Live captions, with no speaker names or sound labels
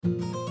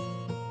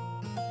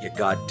You're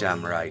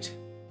goddamn right.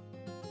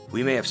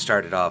 We may have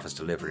started off as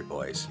delivery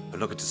boys, but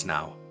look at us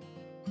now.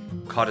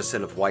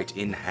 Codicil of White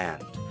in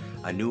hand,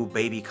 a new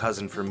baby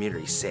cousin for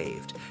Miri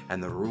saved,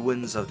 and the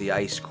ruins of the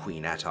Ice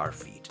Queen at our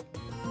feet.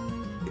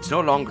 It's no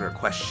longer a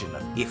question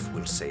of if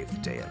we'll save the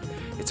Dale,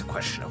 it's a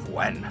question of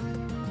when.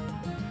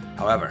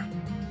 However,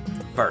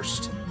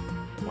 first,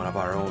 one of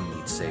our own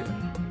needs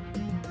saving.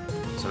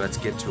 So let's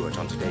get to it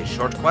on today's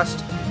short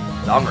quest,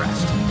 Long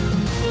Rest.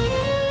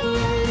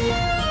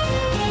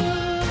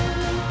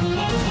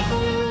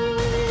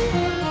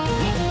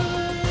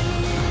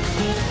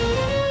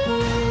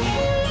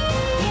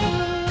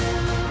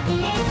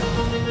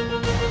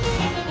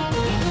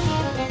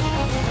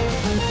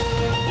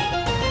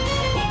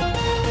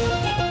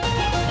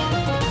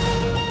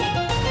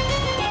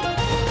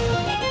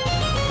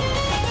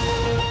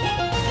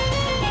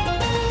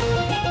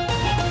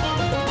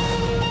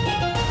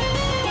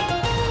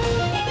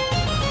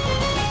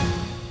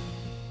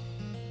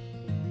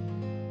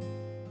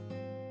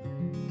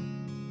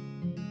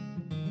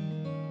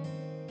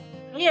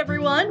 Hey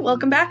everyone,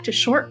 welcome back to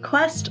Short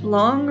Quest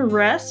Long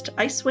Rest,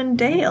 Icewind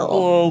Dale.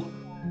 Hello.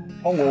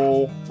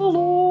 Hello.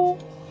 Hello.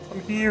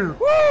 I'm here.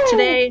 Woo!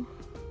 Today,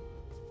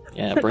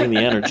 Yeah, bring the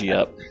energy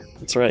up.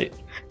 That's right.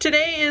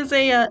 today is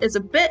a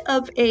bit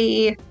of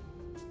a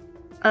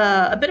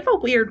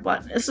weird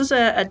one. This is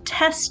a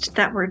test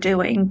that we're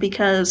doing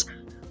because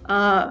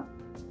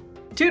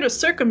due to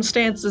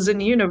circumstances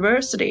in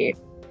university,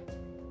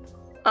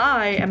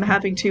 I am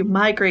having to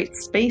migrate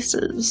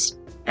spaces.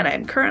 And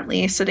I'm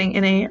currently sitting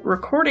in a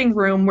recording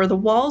room where the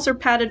walls are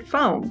padded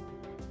foam.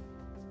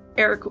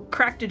 Eric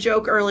cracked a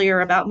joke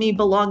earlier about me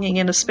belonging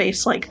in a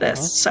space like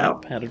this, so...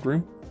 Padded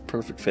room.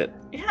 Perfect fit.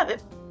 Yeah,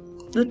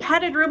 the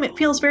padded room, it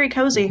feels very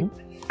cozy.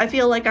 Mm-hmm. I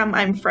feel like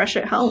I'm fresh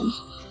at home.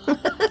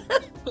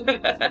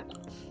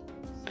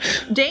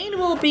 Dane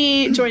will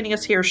be joining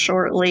us here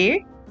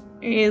shortly.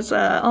 He's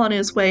on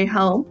his way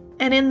home.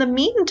 And in the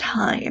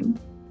meantime,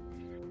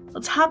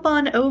 let's hop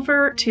on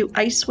over to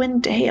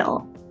Icewind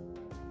Dale.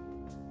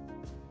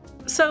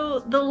 So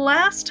the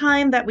last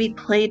time that we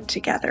played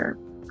together,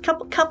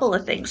 couple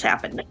of things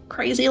happened.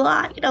 Crazy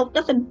lot,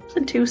 nothing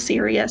too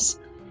serious.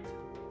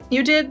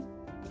 You did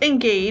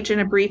engage in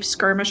a brief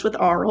skirmish with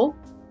Auril,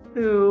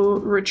 who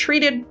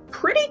retreated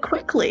pretty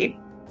quickly.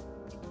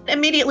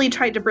 Immediately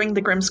tried to bring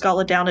the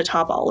Grimskala down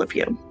atop all of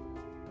you.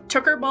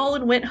 Took her ball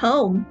and went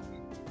home.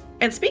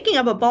 And speaking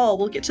of a ball,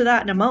 we'll get to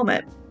that in a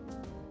moment.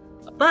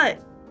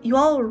 But you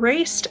all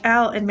raced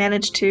out and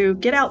managed to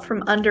get out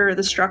from under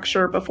the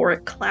structure before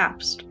it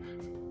collapsed.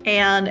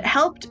 And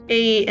helped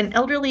an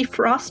elderly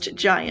frost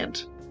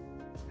giant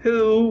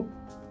who,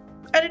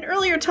 at an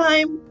earlier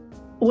time,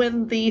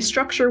 when the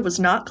structure was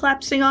not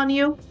collapsing on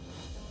you,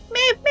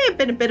 may have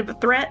been a bit of a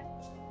threat,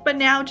 but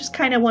now just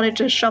kind of wanted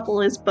to shuffle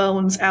his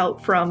bones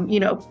out from,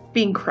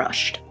 being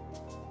crushed.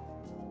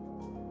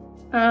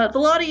 The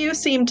lot of you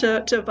seem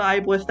to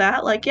vibe with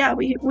that, like, yeah,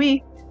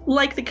 we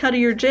like the cut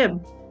of your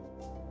jib.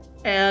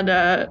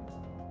 And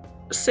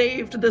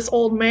saved this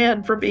old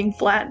man from being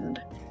flattened.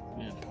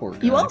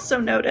 You also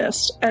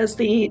noticed as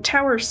the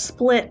tower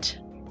split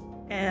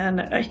and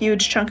a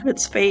huge chunk of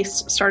its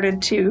face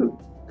started to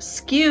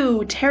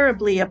skew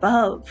terribly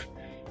above,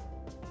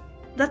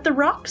 that the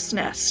Rock's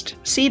Nest,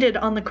 seated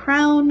on the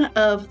crown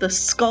of the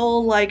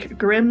skull-like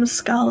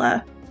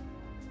Grimskala,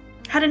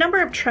 had a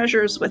number of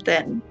treasures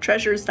within,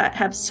 treasures that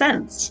have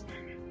since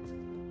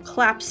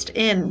collapsed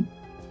in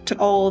to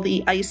all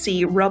the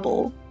icy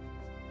rubble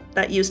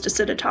that used to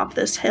sit atop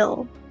this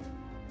hill.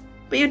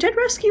 But you did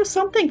rescue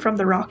something from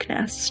the Rock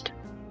Nest.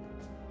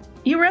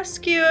 You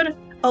rescued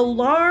a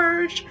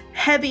large,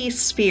 heavy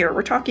sphere.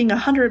 We're talking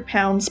 100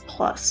 pounds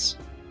plus.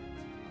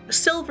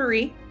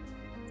 Silvery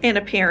in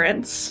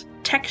appearance,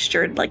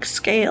 textured like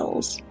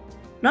scales.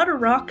 Not a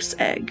roc's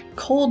egg,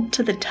 cold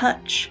to the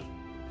touch.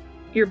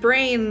 Your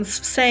brain's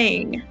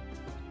saying,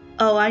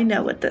 oh, I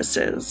know what this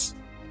is.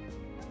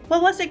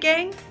 What was it,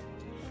 gang?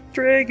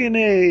 Dragon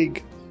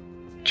egg!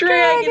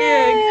 Dragon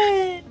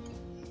egg!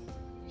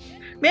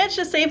 Managed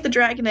to save the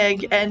dragon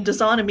egg, and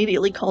Dazan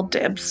immediately called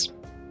dibs.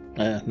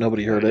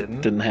 Nobody heard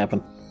it. Didn't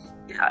happen.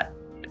 Yeah.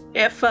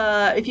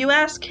 If you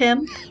ask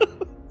him,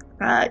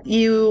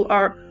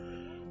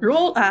 you're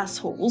all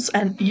assholes,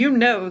 and you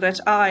know that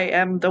I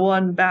am the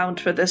one bound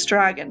for this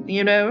dragon,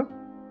 you know?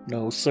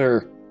 No,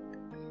 sir.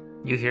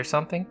 You hear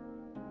something?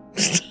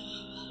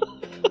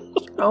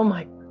 Oh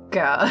my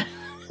god.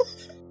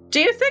 Do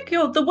you think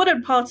the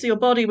wooden parts of your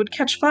body would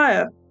catch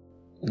fire?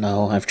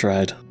 No, I've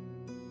tried.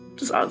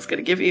 Dazan's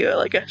gonna give you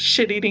like a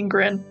shit-eating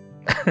grin.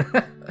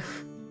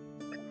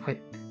 Wait,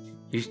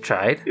 you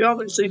tried? You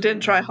obviously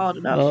didn't try hard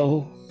enough.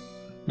 Oh,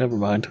 never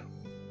mind.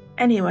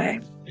 Anyway.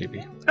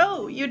 Maybe.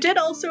 Oh, you did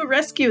also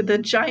rescue the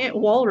giant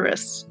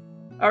walrus.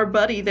 Our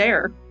buddy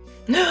there.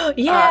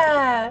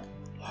 Yeah!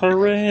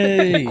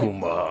 Hooray!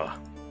 Kuma.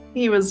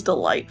 He was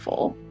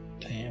delightful.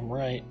 Damn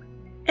right.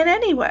 And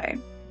anyway,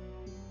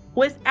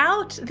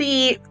 without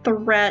the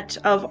threat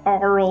of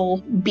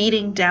Auril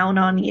beating down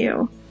on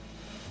you,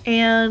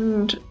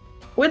 and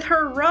with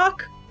her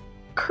rock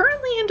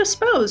currently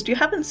indisposed. You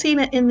haven't seen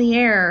it in the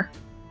air.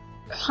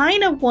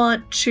 Kind of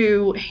want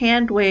to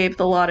hand wave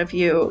the lot of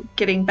you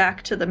getting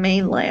back to the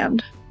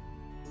mainland.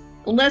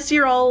 Unless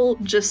you're all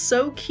just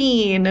so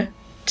keen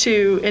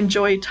to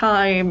enjoy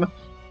time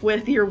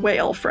with your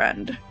whale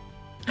friend.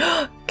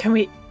 Can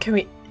we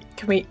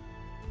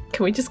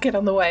just get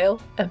on the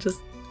whale and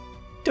just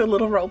do a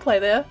little roleplay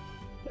there?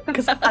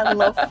 Because I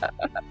love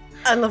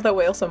that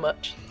whale so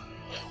much.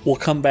 We'll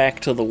come back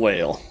to the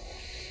whale.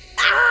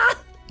 Ah!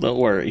 Don't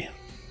worry.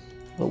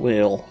 The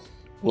whale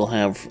will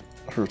have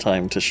her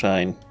time to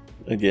shine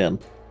again.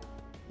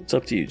 It's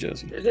up to you,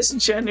 Josie. Just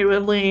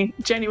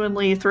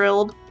genuinely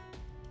thrilled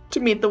to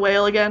meet the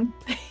whale again.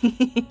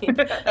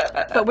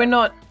 But we're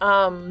not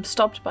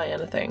stopped by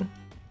anything.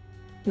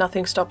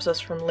 Nothing stops us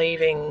from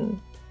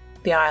leaving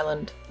the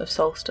island of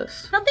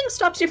Solstice. Nothing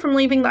stops you from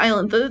leaving the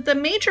island. The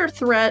major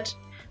threat,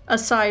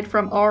 aside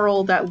from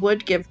Auril, that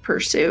would give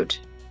pursuit,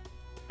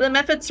 the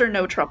Mephits are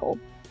no trouble.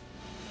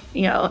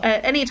 You know,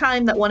 at any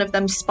time that one of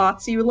them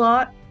spots you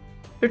lot,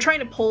 they're trying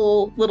to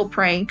pull little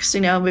pranks,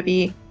 you know,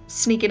 maybe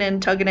sneaking in,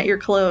 tugging at your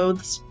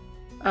clothes,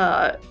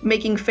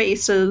 making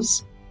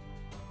faces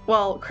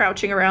while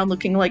crouching around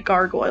looking like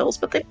gargoyles,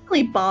 but they don't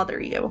really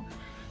bother you.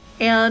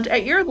 And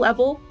at your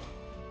level,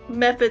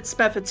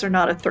 Mephits are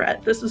not a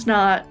threat. This is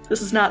not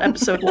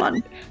episode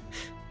 1.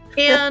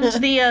 And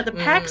the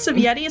packs of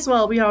Yetis,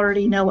 well, we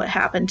already know what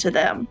happened to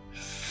them.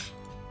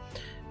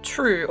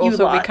 True.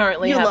 Also, we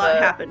currently have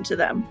happened to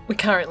them. We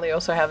currently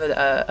also have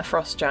a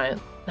frost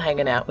giant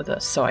hanging out with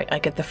us, so I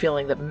get the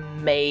feeling that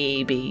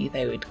maybe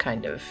they would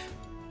kind of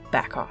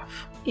back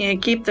off. Yeah,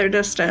 keep their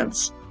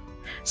distance.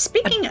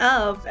 Speaking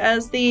of,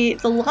 as the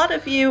lot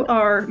of you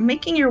are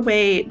making your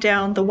way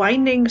down the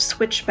winding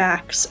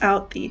switchbacks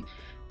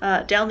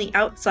down the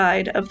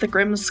outside of the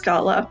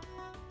Grimskala,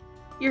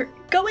 you're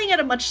going at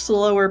a much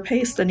slower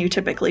pace than you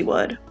typically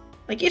would.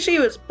 Like, each of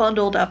you is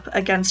bundled up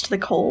against the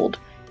cold,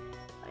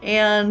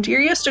 and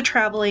you're used to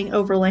traveling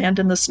overland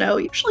in the snow,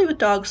 usually with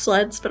dog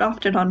sleds, but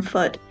often on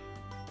foot.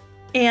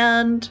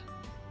 And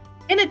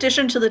in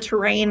addition to the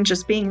terrain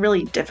just being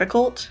really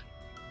difficult,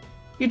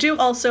 you do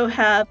also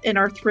have an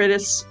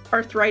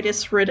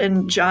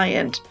arthritis-ridden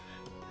giant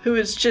who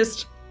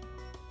has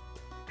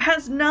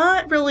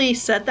not really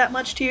said that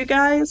much to you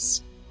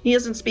guys. He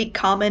doesn't speak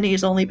common,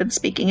 he's only been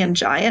speaking in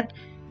giant,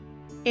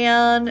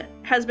 and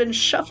has been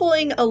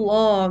shuffling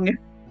along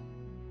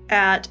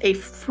at a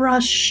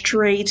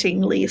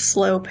frustratingly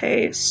slow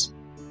pace.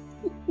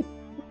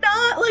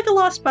 Not like a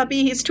lost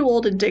puppy, he's too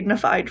old and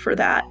dignified for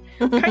that.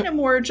 Kind of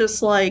more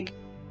just like,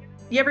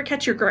 you ever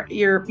catch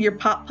your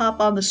pop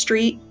on the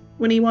street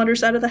when he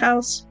wanders out of the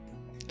house?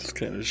 Just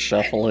kind of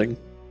shuffling.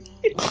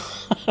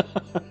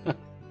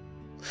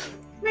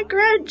 My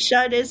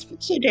grandson is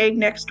visiting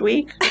next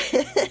week.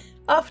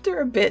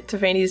 After a bit,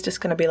 Tavani's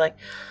just going to be like,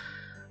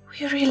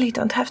 we really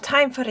don't have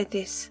time for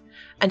this.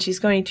 And she's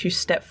going to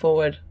step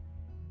forward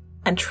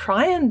and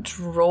try and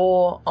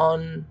draw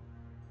on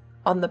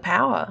the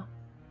power.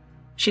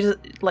 She's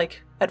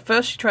like, at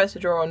first she tries to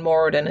draw on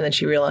Moradin, and then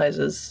she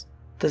realizes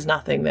there's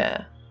nothing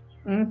there.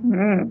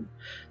 Mm-hmm.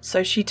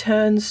 So she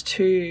turns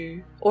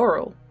to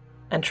Auril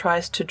and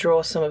tries to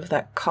draw some of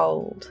that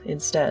cold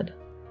instead.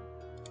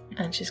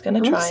 And she's going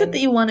to try. What is it that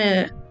you want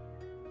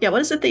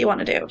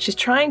to do? She's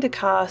trying to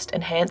cast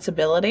Enhance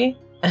Ability,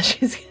 and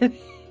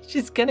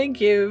she's going to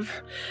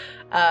give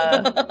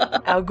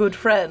our good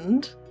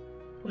friend,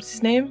 what's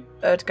his name?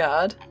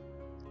 Erdgard,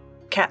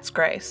 Cat's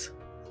Grace.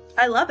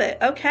 I love it.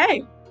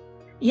 Okay.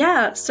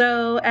 Yeah,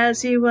 so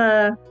as you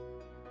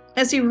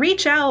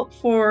reach out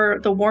for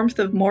the warmth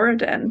of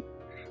Moradin,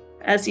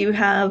 as you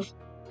have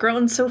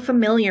grown so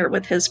familiar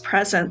with his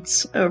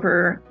presence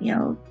over,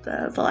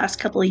 the last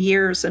couple of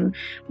years, and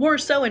more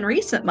so in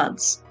recent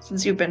months,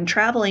 since you've been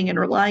traveling and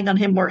relying on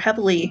him more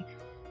heavily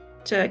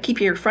to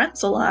keep your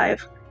friends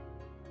alive,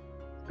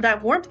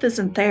 that warmth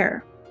isn't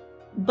there.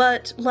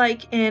 But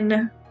like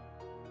an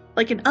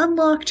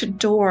unlocked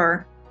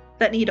door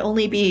that need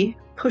only be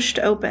pushed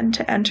open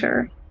to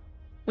enter,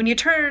 when you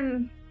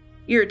turn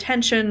your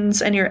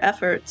attentions and your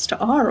efforts to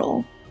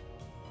Auril,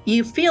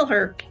 you feel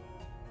her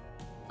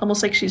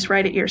almost like she's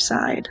right at your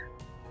side.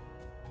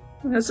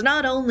 Because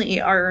not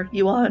only are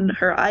you on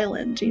her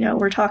island,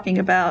 we're talking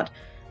about,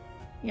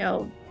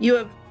 you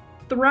have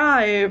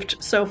thrived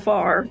so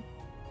far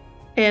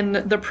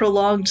in the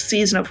prolonged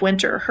season of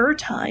winter, her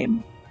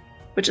time,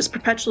 which is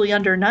perpetually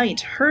under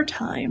night, her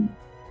time.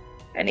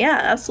 And yeah,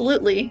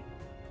 absolutely.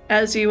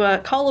 As you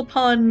call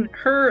upon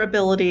her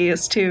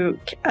abilities to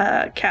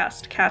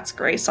cast Cat's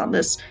Grace on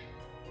this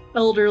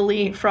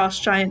elderly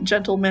frost giant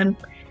gentleman,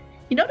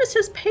 you notice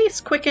his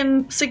pace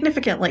quicken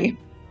significantly.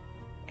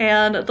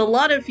 And the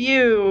lot of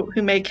you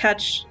who may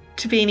catch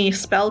Tavini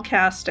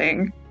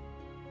spellcasting,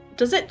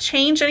 does it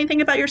change anything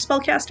about your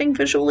spellcasting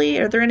visually?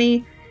 Are there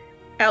any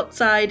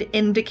outside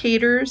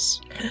indicators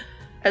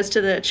as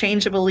to the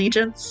change of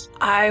allegiance?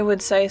 I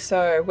would say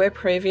so. Where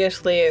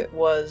previously it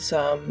was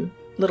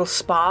little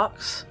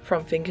sparks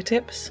from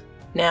fingertips,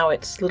 now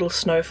it's little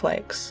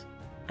snowflakes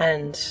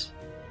and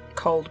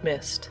cold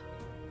mist.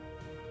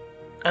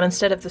 And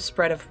instead of the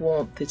spread of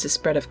warmth, it's a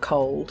spread of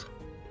cold.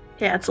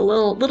 Yeah, it's a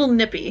little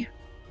nippy.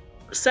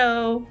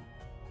 So,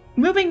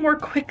 moving more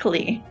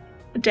quickly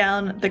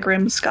down the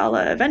Grim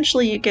Scala,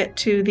 eventually you get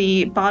to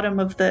the bottom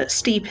of the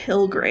steep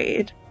hill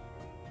grade,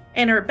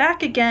 and are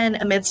back again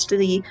amidst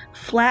the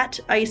flat,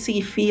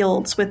 icy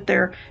fields with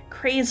their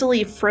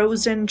crazily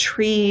frozen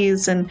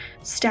trees and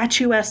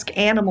statuesque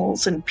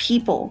animals and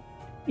people.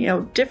 You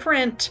know,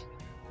 different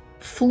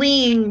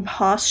fleeing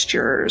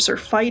postures or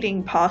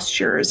fighting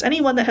postures.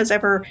 Anyone that has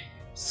ever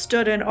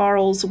stood in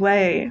Arl's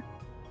way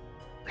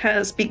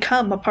has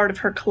become a part of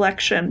her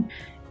collection,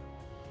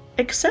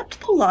 except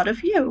the lot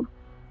of you.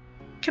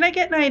 Can I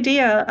get an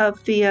idea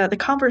of the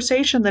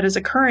conversation that is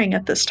occurring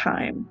at this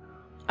time?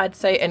 I'd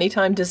say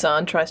anytime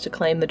Dazan tries to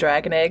claim the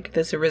dragon egg,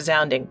 there's a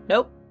resounding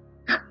nope.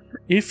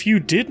 If you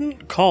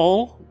didn't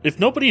call, if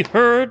nobody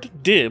heard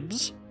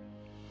dibs,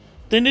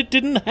 then it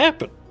didn't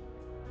happen.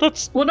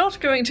 We're not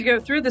going to go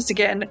through this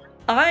again.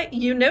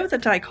 You know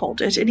that I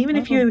called it, and even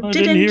if you I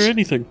didn't hear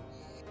anything.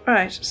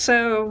 Right,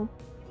 so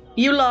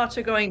you lot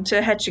are going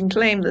to hatch and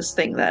claim this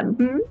thing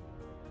then,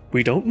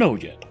 We don't know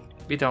yet.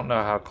 We don't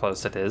know how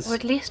close it is. Or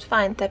at least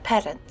find their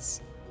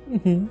parents.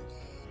 Mm-hmm.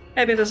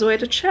 Maybe there's a way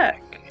to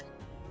check.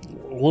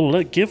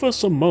 Well, give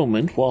us a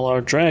moment while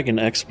our dragon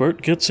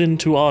expert gets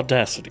into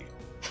Audacity.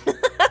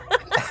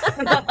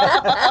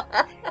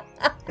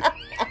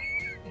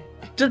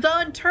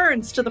 Dazan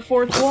turns to the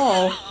fourth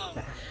wall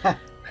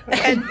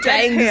and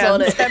bangs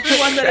on it.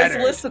 everyone that is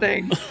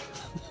listening.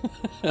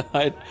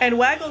 And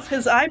waggles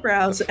his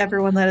eyebrows at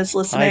everyone that is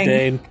listening. Hi,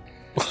 Dane.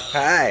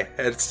 Hi.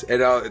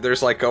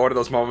 There's like one of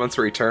those moments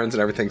where he turns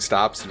and everything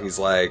stops, and he's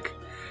like,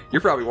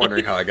 "You're probably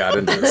wondering how I got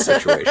into this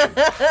situation."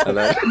 And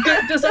then,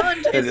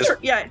 Dazan and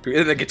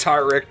the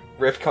guitar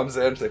riff comes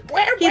in. It's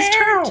like, he's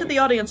turned to the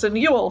audience, and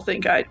you all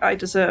think I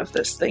deserve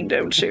this thing,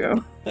 don't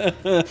you?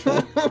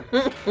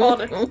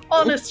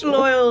 Honest,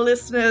 loyal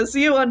listeners,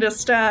 you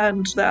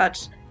understand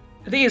that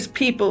these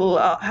people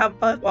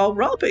are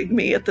robbing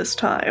me at this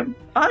time.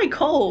 I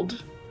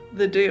called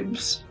the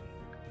dibs.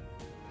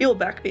 You'll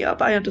back me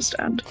up, I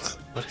understand.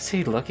 What is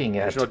he looking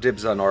at? There's no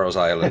dibs on Oro's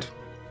island.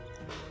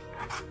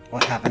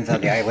 What happens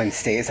on the island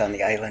stays on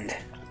the island.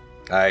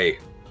 Aye.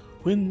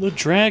 When the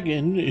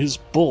dragon is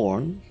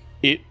born,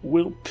 it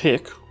will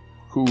pick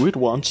who it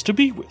wants to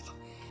be with.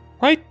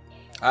 Right?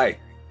 Aye.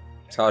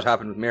 That's how it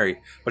happened with Miri.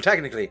 Well,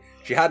 technically,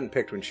 she hadn't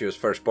picked when she was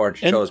first born.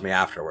 She chose me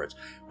afterwards.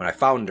 When I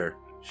found her,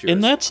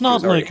 that's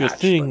not like a hatched,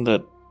 thing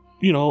that,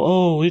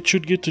 it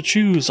should get to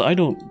choose. I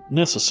don't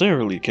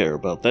necessarily care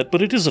about that,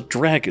 but it is a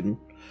dragon.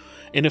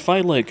 And if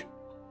I,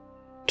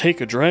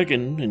 take a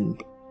dragon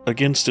and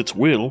against its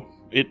will,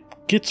 it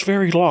gets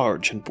very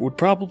large and would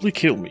probably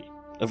kill me,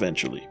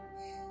 eventually.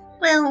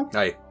 Well...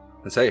 Aye.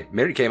 Let's say,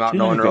 Miri came out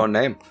knowing her own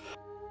name.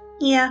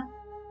 Yeah.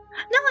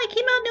 No, I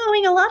came out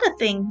knowing a lot of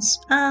things.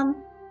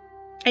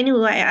 I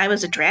knew I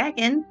was a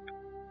dragon.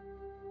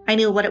 I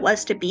knew what it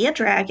was to be a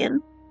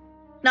dragon.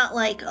 Not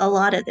like a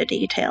lot of the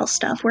detail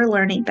stuff. We're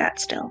learning that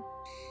still.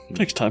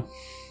 Next time.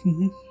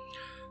 Mm-hmm.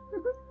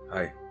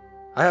 Aye.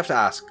 I have to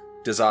ask,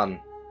 Dazan,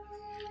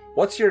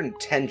 what's your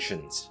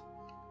intentions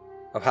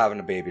of having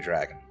a baby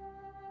dragon?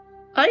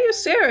 Are you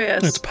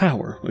serious? It's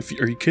power.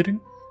 Are you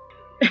kidding?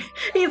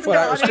 He's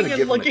nodding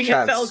and looking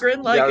at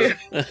Felgrin like...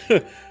 Yeah,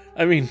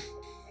 I mean...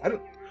 I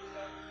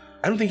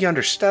don't think you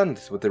understand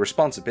with the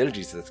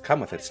responsibilities that come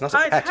with it. It's not a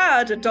pet. I've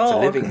had a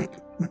dog. It's a living...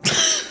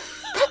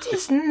 That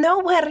is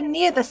nowhere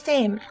near the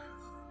same.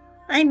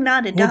 I'm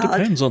not a dog. Well, it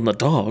depends on the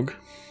dog.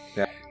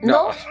 Yeah.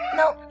 No.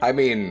 I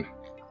mean...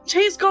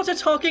 He's got a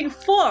talking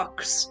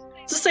fox.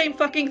 It's the same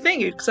fucking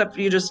thing, except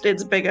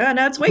it's bigger and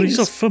adds wings. Well, he's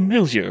a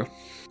familiar.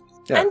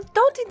 Yeah. And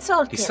don't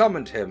insult him. He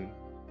summoned him,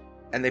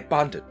 and they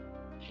bonded.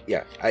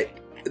 Yeah,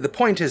 the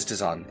point is,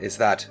 Dazan, is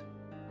that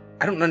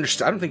I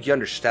don't think you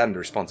understand the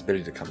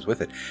responsibility that comes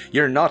with it.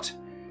 You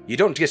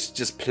don't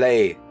just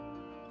play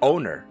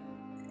owner.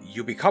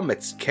 You become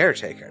its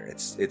caretaker,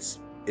 its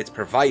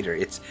provider,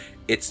 its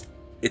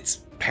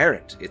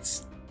parent,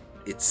 its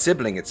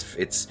sibling,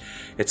 its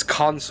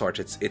consort,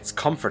 its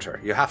comforter.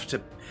 You have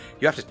to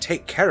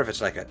take care of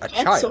it like a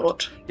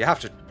child. You have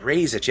to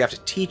raise it, you have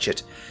to teach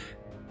it.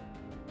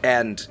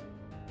 And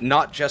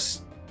not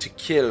just to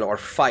kill or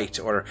fight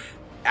or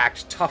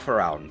act tough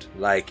around.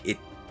 Like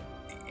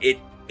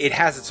it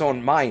has its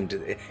own mind.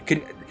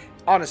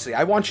 Honestly,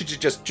 I want you to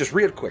just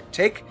real quick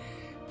take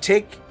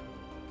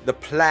the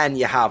plan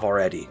you have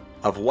already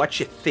of what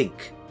you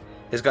think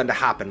is going to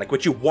happen, like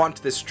what you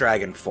want this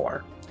dragon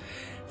for.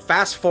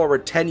 Fast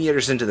forward 10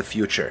 years into the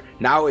future.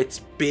 Now it's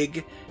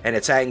big and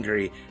it's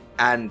angry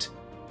and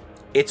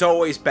it's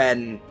always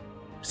been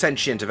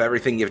sentient of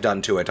everything you've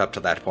done to it up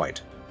to that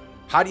point.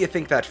 How do you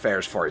think that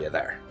fares for you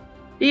there?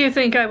 You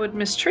think I would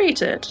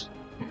mistreat it?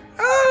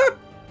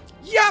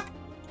 Yep.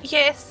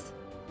 Yes.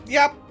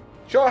 Yep.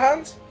 Show of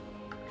hands.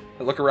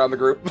 I look around the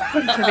group.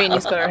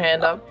 Tavini's got her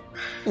hand up.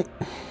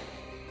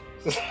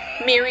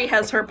 Miri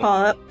has her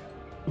paw up.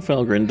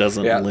 Felgrin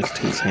doesn't lift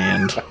his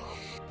hand.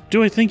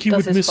 Do I think you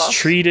Does would his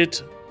mistreat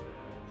it?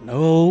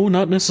 No,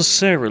 not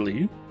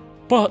necessarily.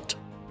 But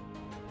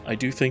I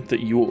do think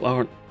that you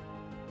aren't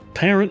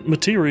parent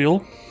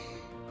material.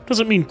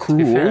 Doesn't mean To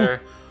be cruel,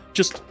 fair,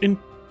 just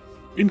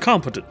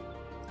incompetent.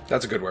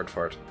 That's a good word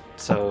for it.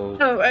 so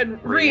Oh,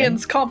 and Rian?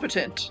 Rian's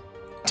competent.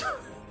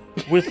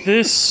 With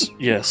this,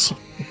 yes.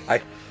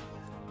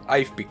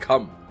 I've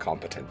become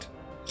competent.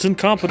 It's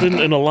incompetent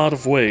in a lot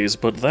of ways,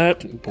 but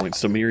that, points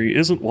to Miri,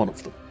 isn't one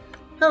of them.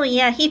 Oh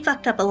yeah, he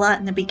fucked up a lot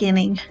in the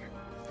beginning.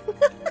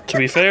 To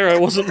be fair, I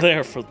wasn't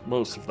there for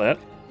most of that.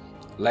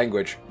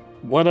 Language.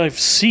 What I've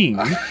seen,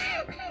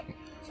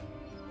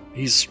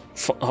 he's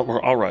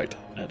alright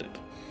at it.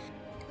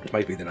 It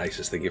might be the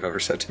nicest thing you've ever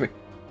said to me.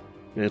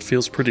 It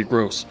feels pretty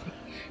gross.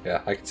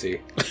 Yeah, I can see.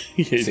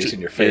 It's it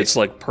in your face. It's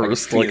like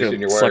pursed, like it in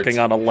your sucking words.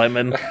 on a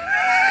lemon.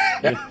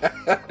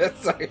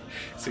 It's like,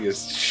 see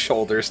his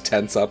shoulders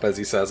tense up as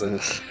he says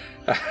it.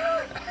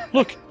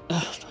 Look,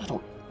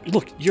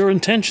 Look, your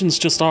intentions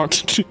just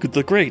aren't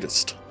the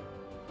greatest.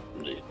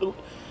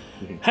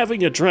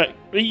 Having a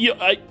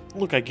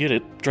I get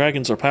it.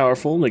 Dragons are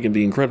powerful, and they can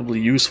be incredibly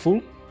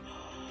useful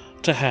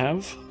to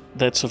have.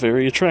 That's a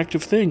very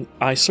attractive thing.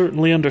 I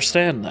certainly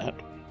understand that.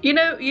 You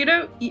know,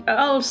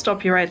 I'll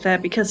stop you right there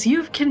because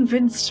you've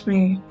convinced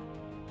me.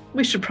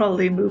 We should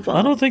probably move on.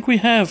 I don't think we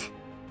have.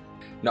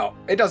 No,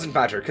 it doesn't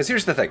matter, because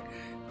here's the thing.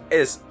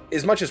 Is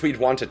as much as we'd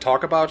want to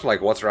talk about,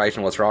 like, what's right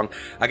and what's wrong,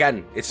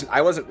 again,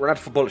 we're not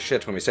full of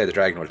shit when we say the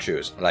dragon will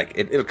choose. Like,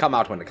 it'll come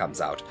out when it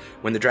comes out.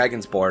 When the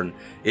dragon's born,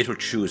 it'll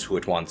choose who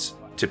it wants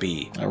to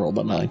be. I rolled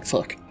a 9,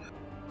 fuck.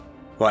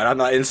 What, on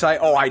the inside?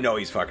 Oh, I know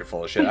he's fucking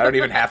full of shit. I don't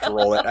even have to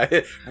roll it.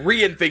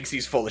 Rian thinks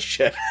he's full of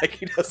shit. Like,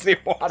 he doesn't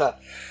even wanna.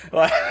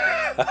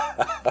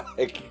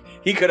 Like,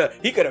 he could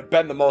have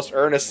been the most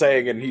earnest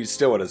saying, and he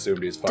still would have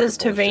assumed he's fucking Does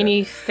full of shit.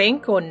 Tavini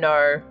think or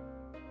know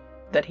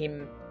that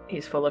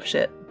he's full of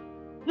shit?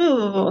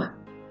 Ooh.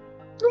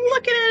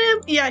 Looking at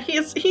him, yeah,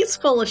 he's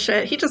full of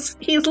shit.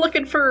 He's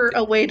looking for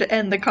a way to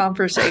end the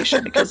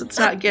conversation because it's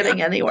not getting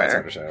That's anywhere.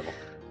 understandable.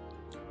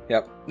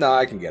 Yep. No,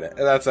 I can get it.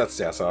 That's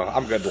yeah. So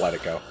I'm good to let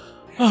it go.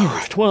 All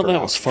right. Well, that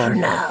was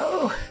fun.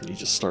 No. He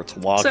just starts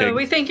walking. So are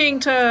we thinking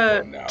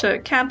to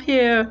camp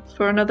here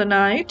for another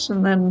night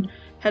and then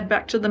head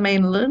back to the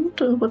mainland?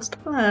 Or what's the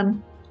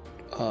plan?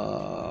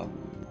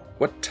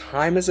 What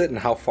time is it, and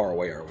how far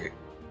away are we?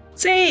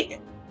 See,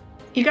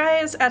 you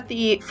guys at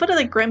the foot of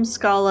the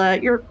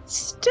Grimskala, you're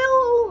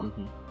still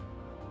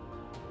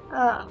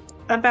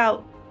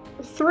about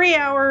 3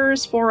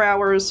 hours, 4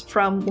 hours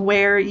from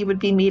where you would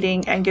be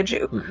meeting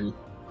Engaju. Mm-hmm.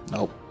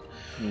 Nope.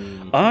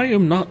 I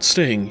am not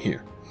staying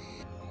here.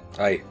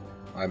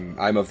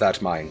 I'm of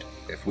that mind.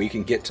 If we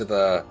can get to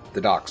the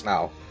docks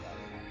now,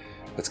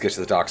 let's get to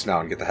the docks now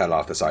and get the hell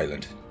off this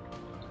island.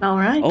 All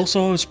right.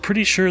 Also, I was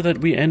pretty sure that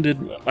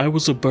I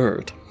was a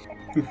bird.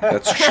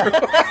 That's true.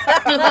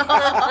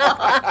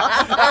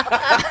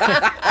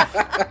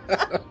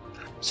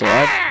 So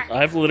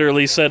I've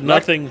literally said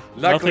nothing.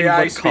 Luckily, nothing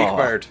I but speak caw.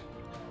 bird.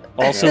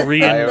 Also,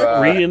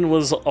 Rian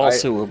was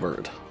also a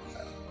bird.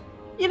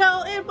 You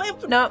know,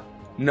 No.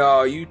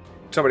 No,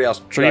 somebody else.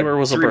 Dreamer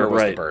was a Dreamer bird,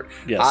 was right? The bird.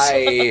 Yes.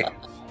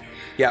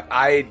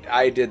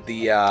 I did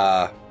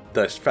the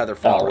feather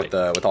fall right.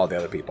 with all the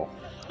other people.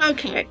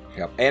 okay.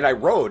 Yep. And I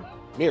rode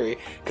Miri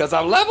because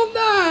I'm level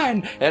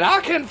 9 and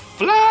I can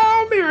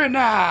fly Miri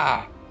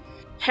now.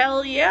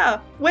 Hell yeah.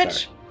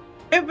 Which,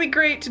 it'd be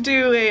great to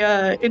do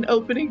an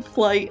opening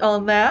flight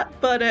on that,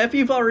 but if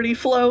you've already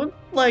flown,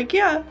 like,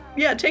 yeah,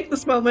 take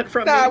this moment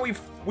from me.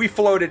 We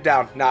floated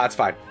down. Nah, it's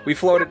fine. We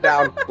floated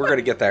down. We're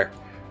gonna get there.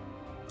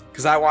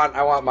 Because I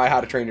want my How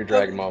to Train Your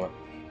Dragon moment.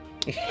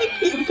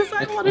 Because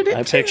I wanted it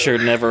I too.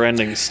 pictured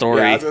never-ending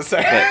story. Yeah, I was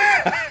gonna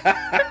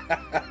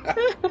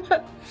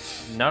say.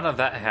 None of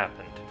that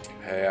happened.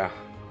 Yeah.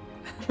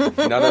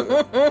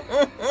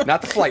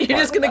 Not the flight You're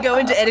part. just gonna go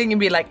into editing and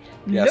be like,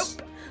 Yes.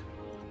 nope.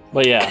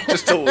 But yeah,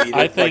 Just to lead it.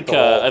 I think like the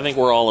whole- I think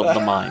we're all of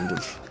the mind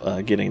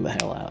of getting the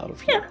hell out of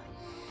here.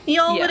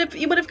 Y'all Yeah.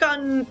 would have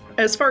gotten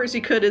as far as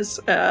you could as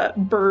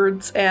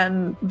birds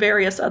and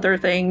various other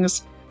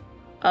things,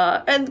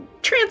 and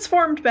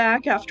transformed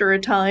back after a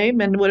time,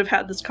 and would have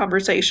had this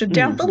conversation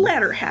down the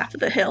latter half of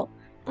the hill.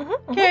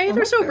 Okay,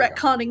 there's no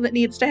retconning that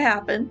needs to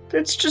happen.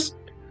 It's just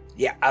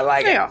Yeah, I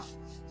like yeah.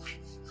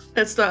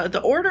 That's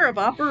the order of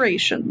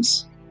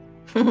operations.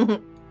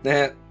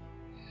 it.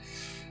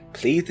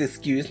 Please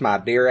excuse my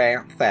dear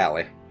Aunt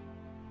Sally.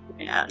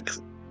 Yeah.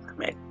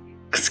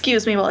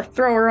 Excuse me while I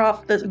throw her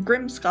off the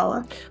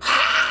Grimskala.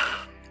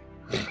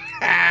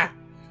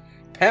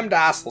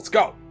 PEMDAS, let's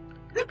go.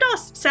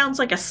 Hypnos sounds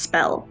like a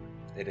spell.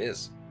 It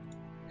is.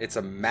 It's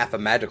a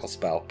mathematical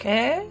spell.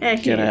 Okay. Yeah,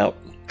 Get you out.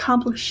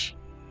 accomplish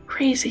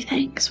crazy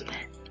things with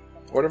it.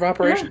 Order of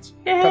operations.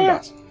 Yeah.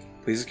 PEMDAS.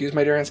 Please excuse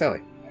my dear Aunt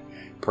Sally.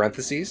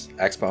 Parentheses,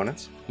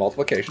 exponents,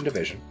 multiplication,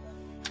 division.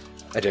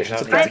 Addition, Now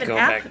I subtraction. have, Go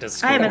an back app,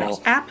 to I have an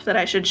school. app that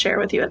I should share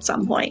with you at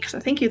some point because I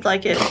think you'd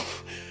like it.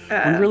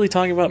 We're really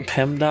talking about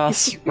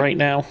PEMDAS right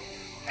now.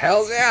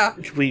 Hells yeah.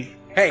 We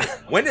Hey,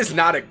 when is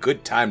not a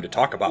good time to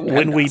talk about PEMDAS?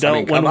 when we don't I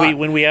mean, come on.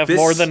 when we have This-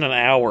 more than an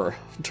hour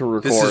to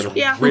This record. is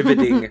Yeah.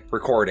 riveting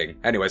recording.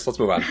 Anyways, let's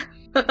move on.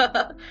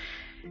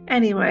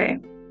 Anyway,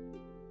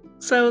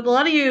 So a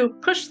lot of you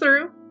push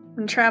through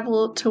and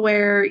travel to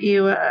where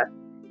you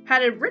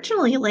had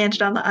originally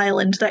landed on the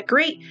island, that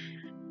great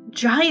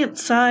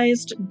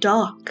giant-sized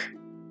dock.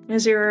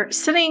 As you're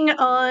sitting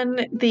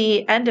on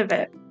the end of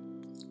it.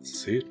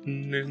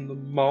 Sitting in the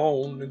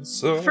morning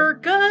sun. For a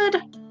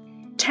good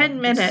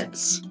 10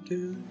 minutes,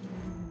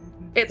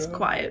 it's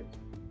quiet.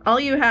 All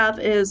you have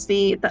is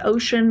the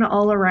ocean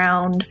all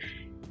around,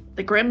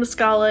 the Grim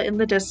Scala in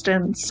the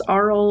distance,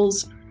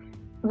 Arl's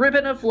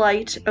ribbon of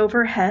light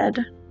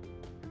overhead.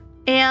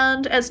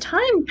 And as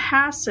time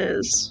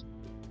passes,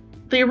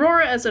 the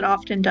aurora, as it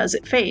often does,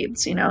 it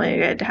fades. You know,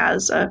 it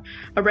has a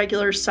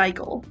regular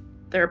cycle.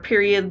 There are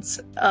periods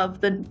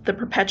of the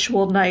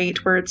perpetual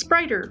night where it's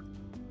brighter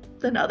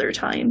than other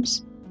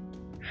times.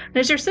 And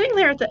as you're sitting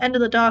there at the end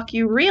of the dock,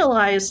 you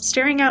realize,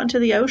 staring out into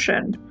the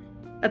ocean,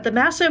 that the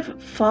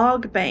massive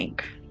fog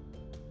bank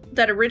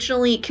that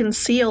originally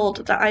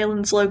concealed the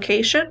island's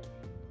location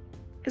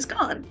is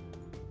gone.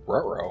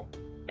 Ruh-roh.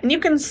 And you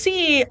can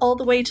see all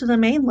the way to the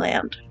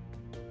mainland.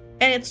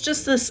 And it's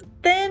just this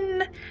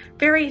thin,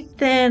 very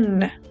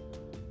thin,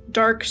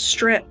 dark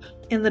strip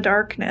in the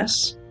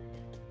darkness,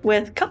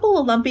 with a couple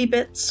of lumpy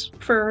bits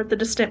for the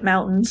distant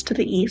mountains to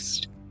the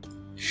east.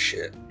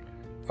 Shit.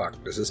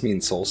 Fuck, does this mean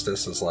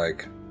Solstice is,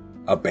 like,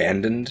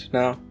 abandoned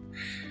now?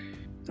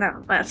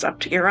 Now, that's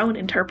up to your own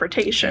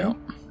interpretation.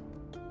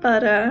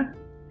 But,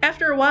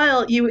 after a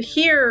while, you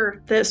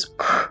hear this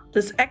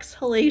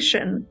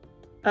exhalation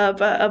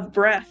of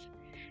breath,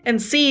 and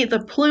see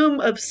the plume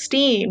of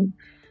steam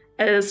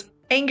as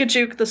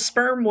Angajuk, the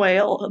sperm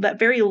whale, that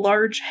very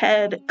large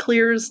head,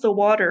 clears the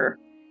water,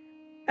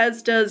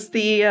 as does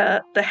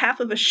the half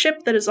of a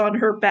ship that is on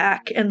her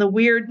back and the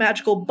weird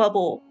magical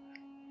bubble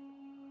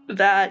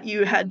that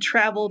you had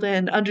traveled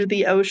in under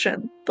the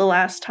ocean the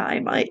last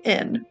time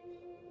in.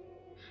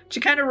 She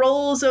kind of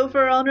rolls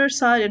over on her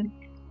side and,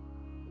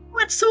 "Oh,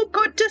 it's so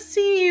good to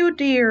see you,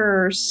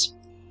 dears."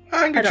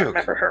 I don't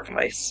remember her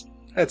voice.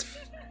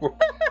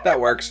 That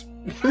works.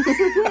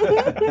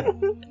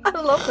 I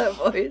love that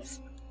voice.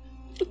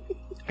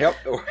 Yep.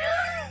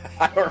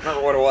 I don't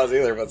remember what it was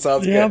either, but it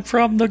sounds good. I'm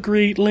from the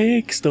Great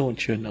Lakes,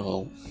 don't you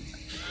know?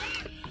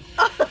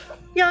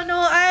 Yeah,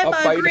 no, I'm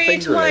a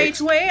great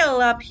white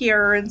whale up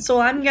here, and so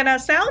I'm gonna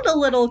sound a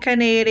little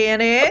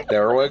Canadian, eh?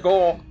 There we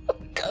go.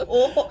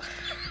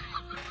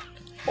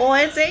 Oh,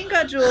 it's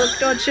Angajuk,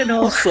 don't you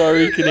know?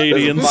 Sorry,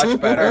 Canadians. This is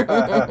much better.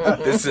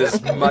 This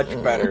is much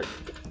better.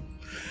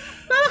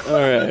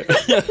 Alright.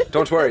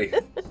 Don't worry.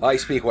 I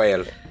speak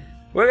whale.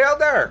 What are you out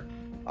there?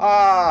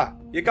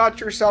 You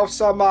got yourself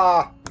some,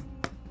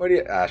 what do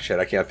you... shit,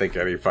 I can't think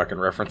of any fucking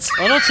reference.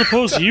 I don't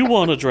suppose you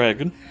want a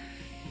dragon.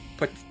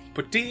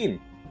 Poutine.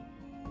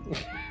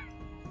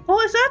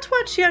 Oh, is that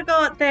what you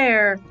got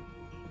there?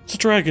 It's a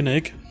dragon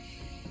egg.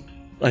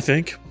 I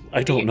think.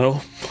 I don't know.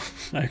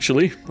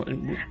 Actually.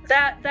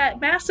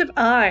 That massive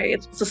eye,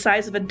 it's the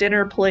size of a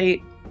dinner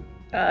plate,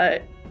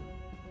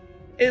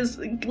 is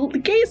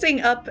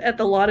gazing up at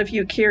the lot of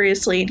you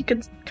curiously, and you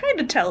can kind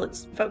of tell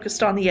it's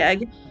focused on the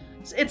egg.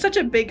 It's such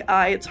a big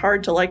eye, it's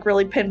hard to, like,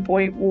 really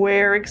pinpoint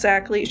where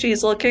exactly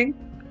she's looking.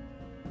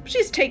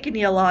 She's taking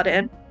you a lot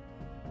in.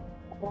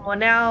 Oh,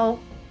 now,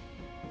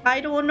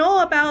 I don't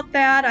know about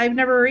that. I've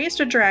never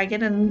raised a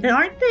dragon, and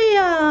aren't they,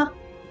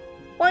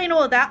 well, you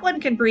know, that one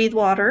can breathe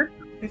water.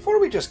 Before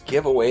we just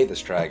give away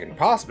this dragon,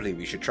 possibly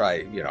we should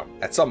try, you know,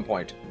 at some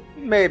point,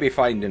 maybe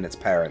finding its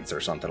parents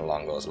or something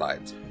along those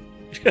lines.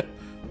 Yeah.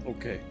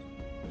 Okay.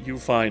 You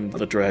find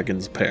the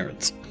dragon's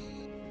parents.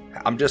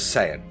 I'm just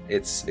saying,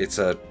 it's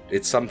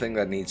something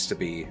that needs to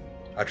be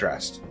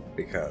addressed,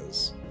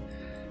 because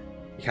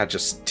you can't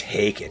just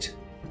take it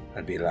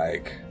and be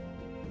like,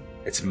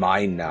 it's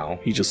mine now.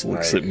 He just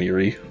looks at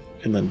Miri,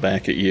 and then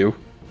back at you,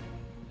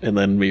 and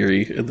then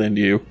Miri, and then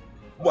you.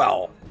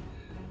 Well,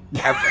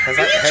 has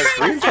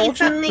Rian told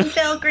you? Something,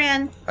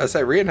 Felgren? I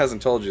say Rian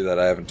hasn't told you that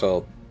I haven't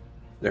told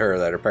her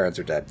that her parents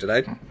are dead. Did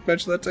I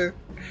mention that too?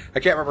 I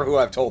can't remember who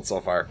I've told so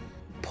far.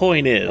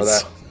 Point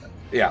is,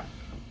 yeah.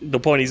 The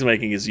point he's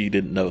making is you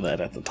didn't know that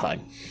at the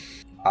time.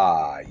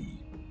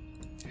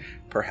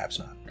 Perhaps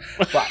not.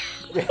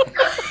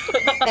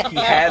 But he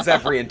has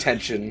every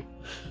intention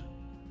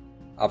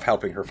of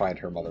helping her find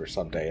her mother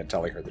someday and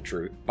telling her the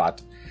truth.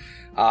 But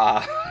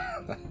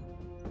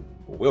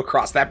we'll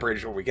cross that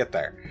bridge when we get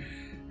there.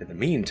 In the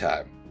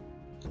meantime...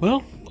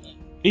 Well,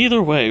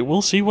 either way,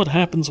 we'll see what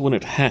happens when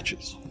it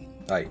hatches.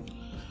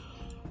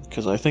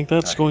 Because I think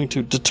that's going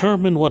to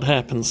determine what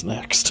happens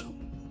next.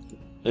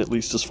 At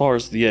least as far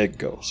as the egg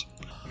goes.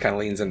 Kind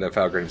of leans into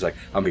Falgrim and is like,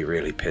 I'll be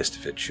really pissed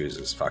if it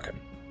chooses fucking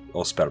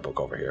old Spellbook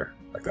over here.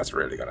 Like, that's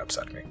really gonna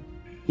upset me.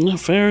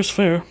 Fair is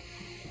fair.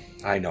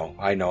 I know,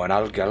 and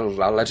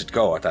I'll let it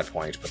go at that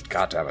point, but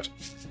goddammit.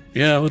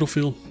 Yeah, it'll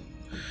feel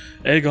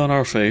egg on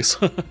our face.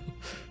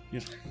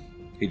 Yeah.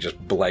 He just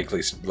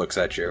blankly looks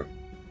at you.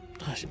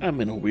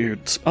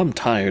 I'm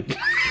tired.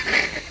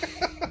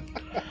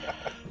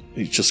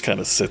 He just kind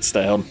of sits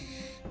down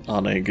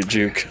on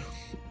Angajuk.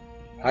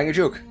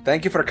 Angajuk,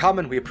 thank you for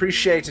coming. We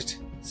appreciate it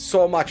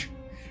so much.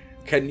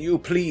 Can you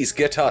please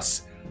get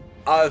us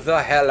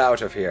the hell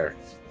out of here.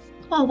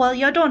 Oh, well,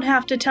 you don't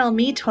have to tell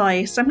me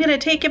twice. I'm gonna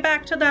take you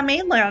back to the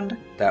mainland.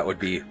 That would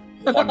be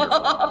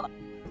wonderful.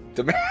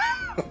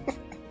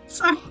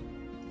 So,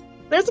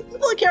 there's a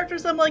couple of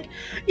characters I'm like,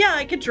 yeah,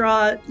 I could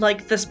draw,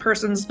 like, this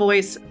person's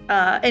voice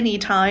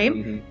anytime.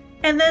 Mm-hmm.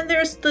 And then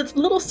there's the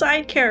little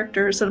side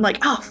characters, and I'm like,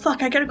 oh,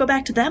 fuck, I gotta go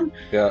back to them.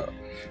 Yeah.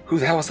 Who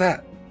the hell was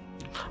that?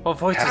 Oh,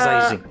 voice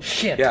acting.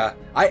 Shit. Yeah,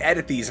 I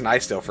edit these and I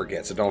still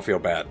forget, so don't feel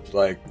bad.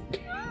 Like,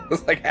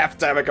 it's like half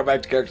the time I come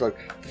back to character,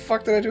 like, the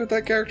fuck did I do with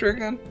that character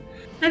again?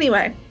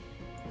 Anyway,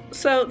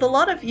 so the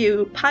lot of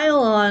you pile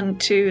on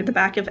to the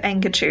back of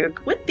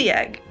Angachuk with the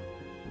egg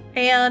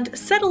and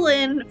settle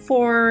in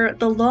for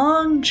the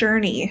long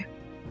journey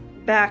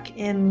back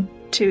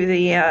into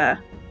the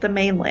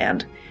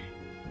mainland.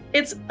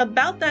 It's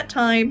about that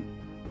time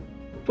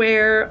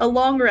where a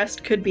long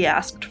rest could be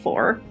asked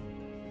for.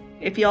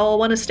 If y'all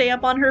want to stay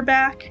up on her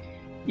back,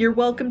 you're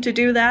welcome to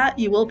do that.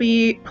 You will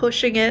be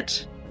pushing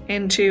it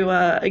into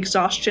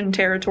exhaustion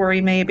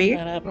territory, maybe.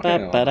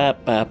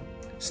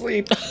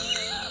 Sleep.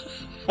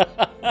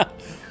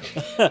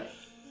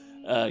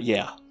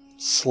 Yeah,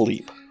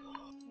 sleep.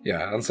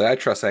 Yeah, honestly, I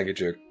trust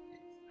Angajuk.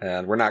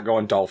 And we're not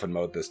going dolphin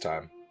mode this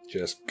time.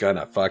 Just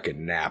gonna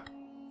fucking nap.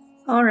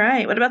 All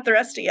right, what about the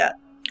rest of you?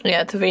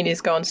 Yeah,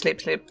 Tavini's going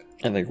sleep.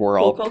 I think we're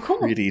all Cool.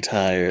 pretty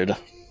tired.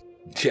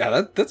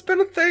 Yeah, that's been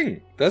a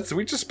thing.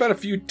 We just spent a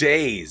few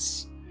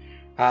days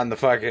on the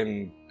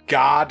fucking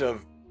god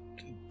of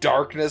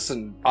darkness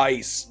and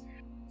ice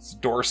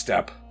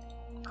doorstep.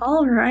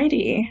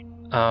 Alrighty.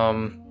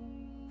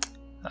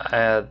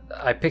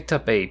 I picked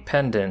up a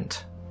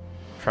pendant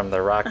from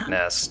the rock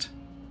nest.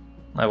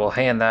 I will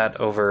hand that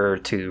over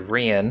to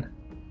Rian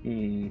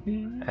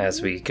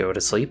as we go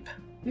to sleep.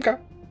 Okay.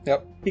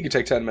 Yep. He can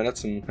take 10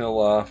 minutes and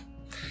he'll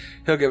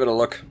give it a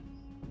look.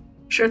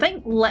 Sure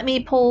thing. Let me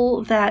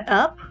pull that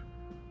up.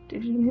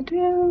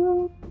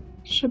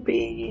 Should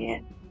be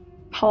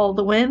Paul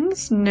the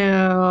Winds?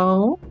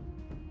 No.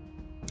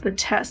 The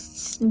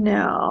tests?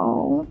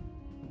 No.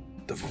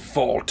 The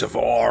Vault of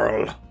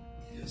Orl.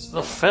 It's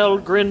the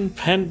Felgrin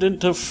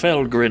pendant of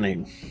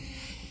Felgrinning.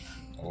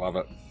 I love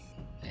it.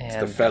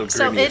 And It's the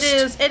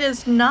Felgriniest. So it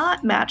is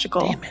not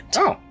magical. Damn it.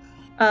 Oh.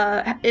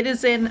 It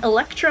is an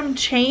Electrum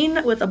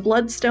chain with a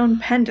bloodstone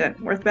pendant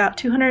worth about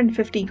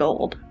 250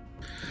 gold.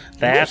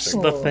 That's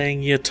the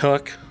thing you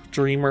took,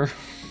 Dreamer.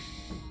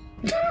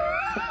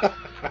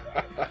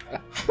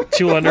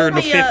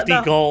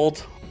 250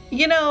 gold.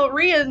 You know,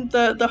 Rian,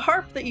 the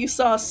harp that you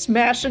saw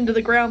smash into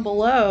the ground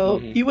below,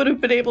 you would have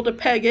been able to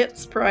peg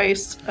its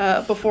price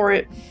before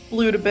it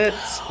blew to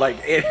bits. Like,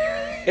 it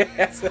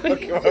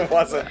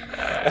wasn't.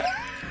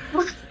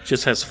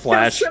 Just has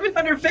flash.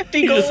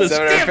 750 gold. He just has-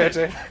 Damn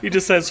it. He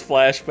just has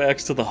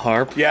flashbacks to the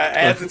harp. Yeah,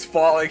 as it's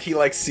falling, he,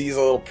 like, sees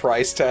a little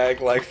price tag,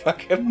 like,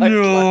 fucking, like,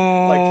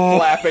 No. like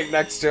flapping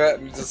next to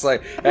it, and just,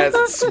 like, as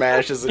it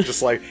smashes, it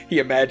just, like, he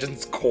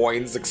imagines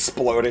coins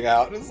exploding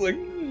out, and it's like,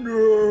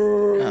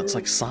 no. God, it's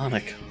like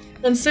Sonic.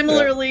 And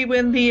similarly,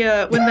 when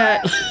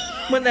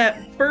that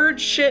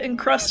bird shit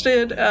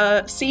encrusted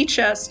sea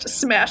chest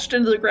smashed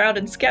into the ground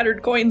and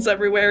scattered coins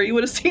everywhere, you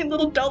would have seen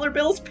little dollar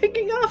bills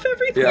picking off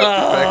everything.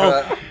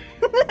 Yeah,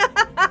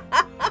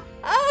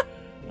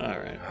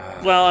 Alright.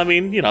 Well, I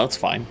mean, you know, it's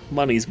fine.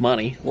 Money's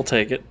money. We'll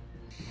take it.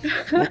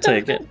 We'll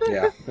take it.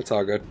 Yeah, it's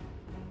all good.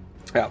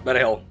 Yeah, but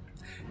he'll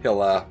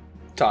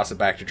toss it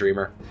back to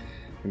Dreamer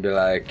and be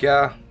like,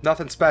 yeah,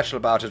 nothing special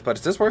about it, but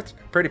it's this worth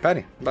a pretty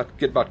penny.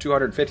 Get about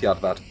 250 out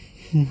of that.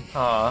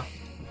 Aw.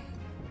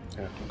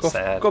 Yeah.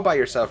 Sad. Go buy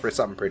yourself for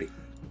something pretty.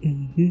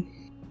 Dreamer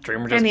just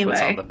puts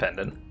Anyway. on the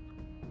pendant.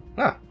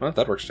 Ah, well,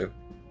 that works too.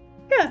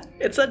 Yeah,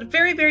 it's a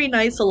very, very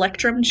nice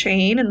Electrum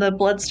chain, and the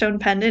bloodstone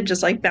pendant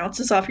just like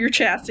bounces off your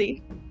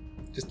chassis.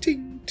 Just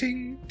ting,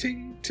 ting,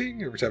 ting,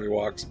 ting every time he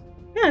walks.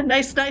 Yeah,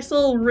 nice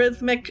little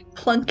rhythmic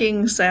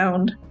plunking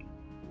sound.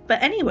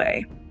 But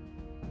anyway,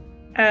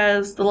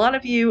 as the lot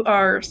of you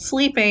are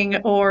sleeping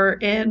or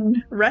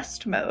in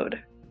rest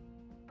mode,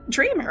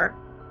 Dreamer,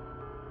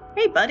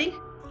 hey buddy.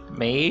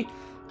 Me?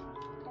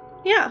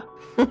 Yeah.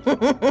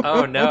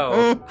 Oh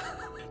no.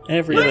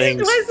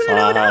 Everything's Why is it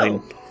an fine.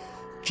 oh-no?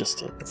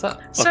 Just a What's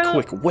up? So-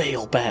 quick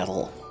whale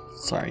battle.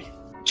 Sorry.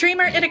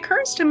 Dreamer, it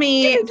occurs to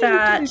me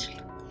that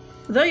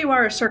though you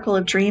are a Circle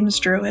of Dreams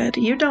druid,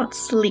 you don't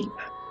sleep.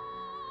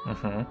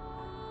 Mm-hmm.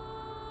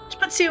 Which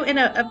puts you in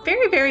a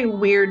very, very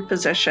weird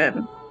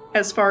position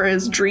as far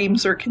as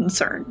dreams are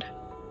concerned.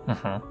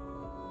 Mm-hmm.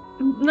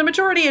 The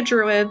majority of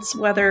druids,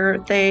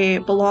 whether they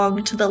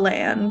belong to the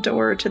land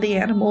or to the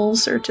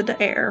animals or to the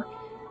air,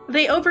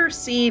 they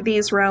oversee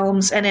these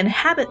realms and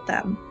inhabit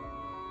them,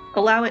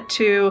 allow it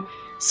to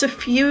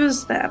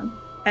suffuse them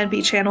and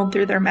be channeled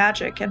through their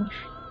magic. And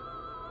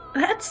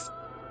that's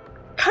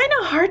kind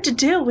of hard to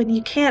do when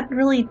you can't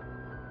really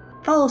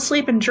fall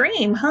asleep and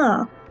dream,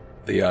 huh?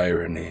 The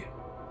irony.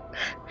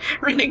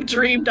 Reading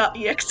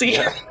dream.exe.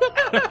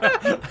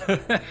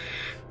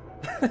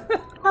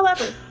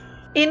 However,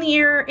 in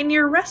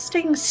your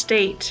resting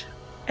state,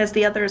 as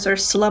the others are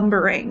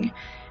slumbering,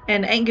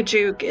 and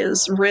Angajuk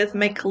is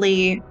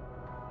rhythmically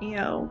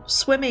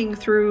swimming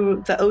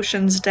through the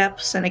ocean's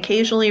depths and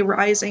occasionally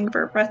rising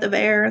for a breath of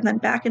air and then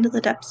back into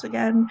the depths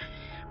again,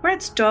 where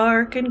it's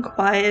dark and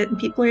quiet and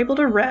people are able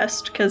to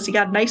rest because you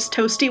got a nice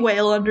toasty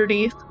whale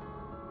underneath.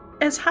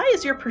 As high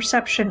as your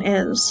perception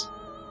is,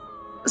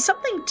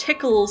 something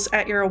tickles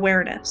at your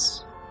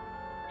awareness.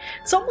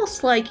 It's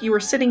almost like you were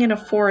sitting in a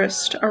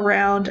forest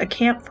around a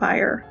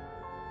campfire.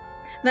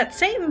 That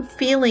same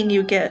feeling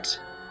you get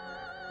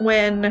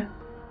when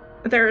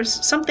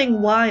there's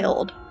something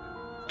wild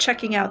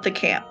checking out the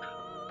camp.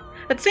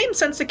 That same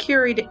sense of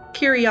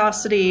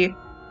curiosity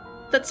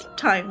that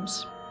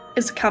sometimes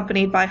is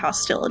accompanied by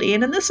hostility,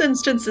 and in this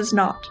instance is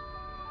not.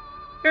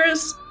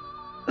 There's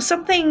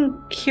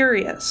something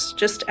curious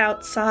just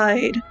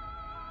outside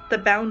the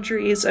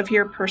boundaries of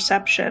your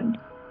perception,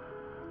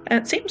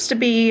 and it seems to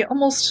be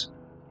almost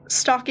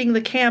stalking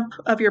the camp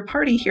of your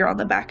party here on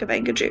the back of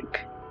Angajuk.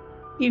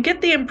 You get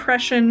the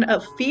impression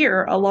of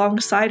fear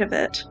alongside of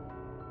it.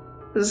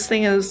 This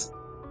thing is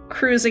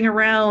cruising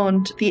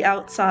around the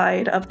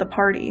outside of the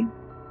party.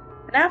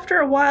 And after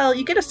a while,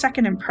 you get a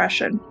second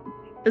impression,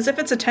 as if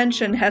its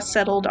attention has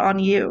settled on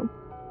you.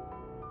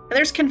 And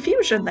there's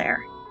confusion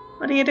there.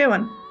 What are you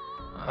doing?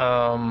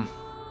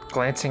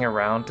 Glancing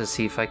around to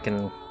see if I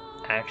can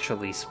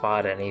actually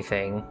spot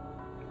anything.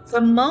 The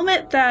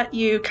moment that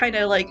you kind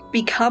of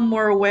become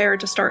more aware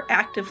to start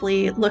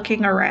actively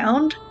looking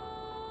around,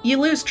 you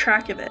lose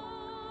track of it.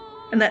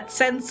 And that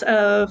sense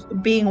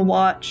of being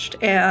watched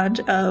and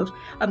of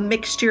a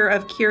mixture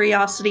of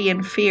curiosity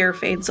and fear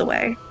fades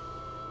away.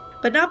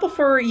 But not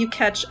before you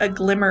catch a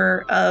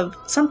glimmer of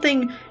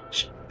something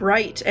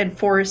bright and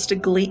forest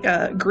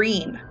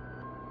green.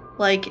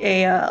 Like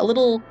a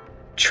little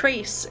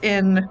trace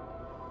in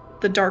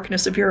the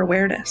darkness of your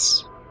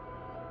awareness.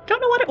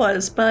 Don't know what it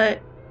was,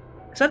 but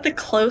is that the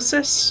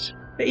closest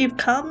that you've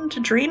come to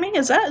dreaming?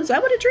 Is that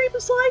what a dream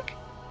is like?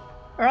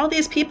 Are all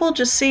these people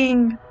just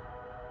seeing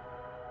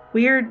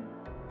weird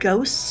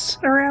ghosts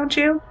around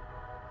you?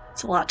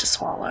 It's a lot to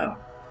swallow.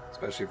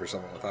 Especially for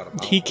someone without a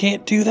mouth. He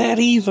can't do that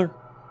either.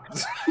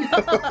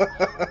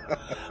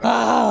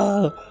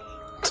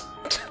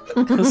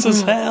 This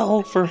is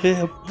hell for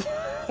him.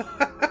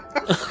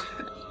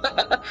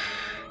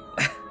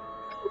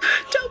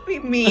 Don't be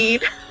mean.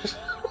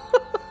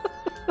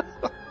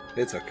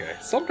 It's okay.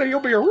 Someday you'll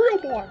be a real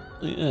boy.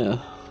 Yeah.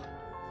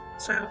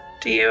 So,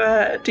 do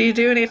you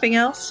do anything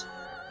else?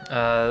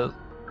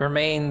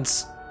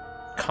 Remains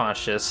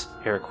conscious,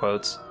 air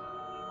quotes,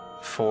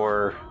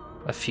 for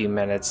a few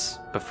minutes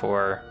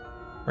before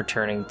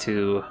returning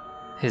to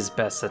his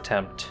best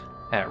attempt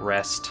at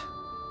rest.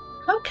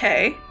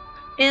 Okay.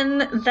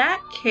 In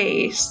that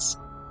case,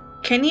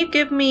 can you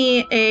give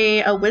me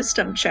a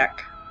wisdom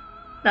check?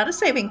 Not a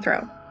saving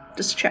throw,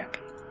 just a check.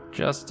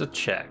 Just a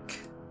check.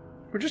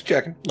 We're just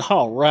checking.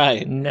 All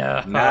right.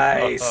 No.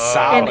 Nice.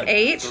 Solid. An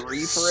 8? 3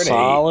 for an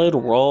Solid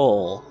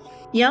roll.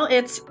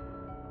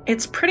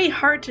 It's pretty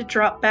hard to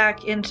drop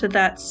back into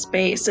that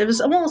space. It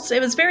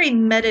was very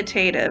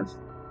meditative.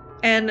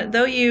 And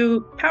though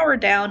you power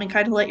down and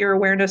kind of let your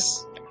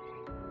awareness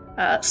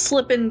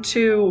slip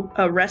into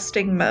a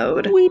resting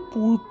mode, Weep,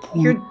 whoop,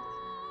 whoop.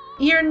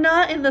 you're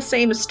not in the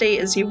same state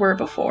as you were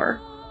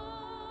before.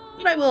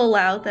 But I will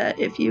allow that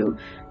if you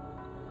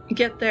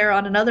get there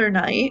on another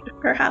night,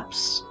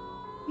 perhaps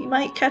you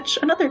might catch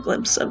another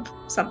glimpse of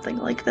something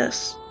like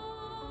this.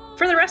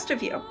 For the rest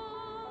of you,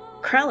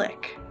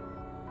 Krellick.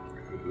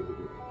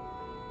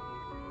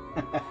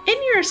 In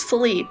your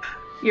sleep,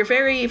 your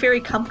very, very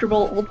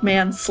comfortable old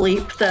man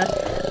sleep,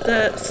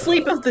 the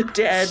sleep of the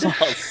dead.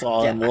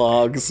 Sawing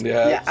logs.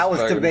 Yeah, I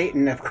was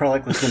debating if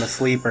Krellick was going to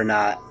sleep or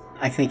not.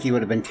 I think he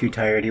would have been too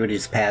tired. He would have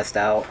just passed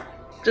out.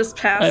 Just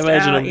passed I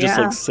imagine out, him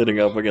just sitting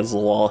up against the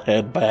wall,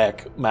 head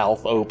back,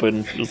 mouth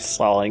open, just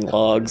sawing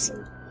logs.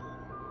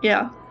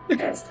 Yeah.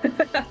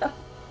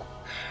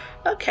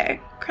 Okay,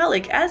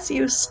 Krellick, as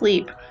you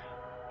sleep,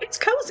 it's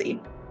cozy.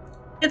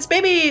 It's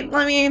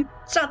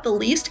it's not the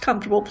least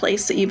comfortable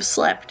place that you've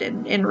slept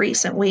in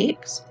recent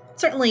weeks.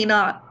 Certainly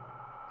not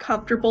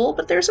comfortable,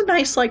 but there's a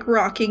nice,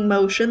 rocking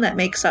motion that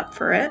makes up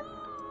for it.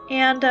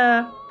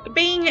 And,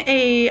 being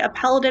a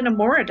paladin of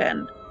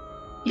Moradin,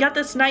 you got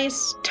this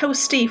nice,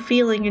 toasty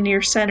feeling in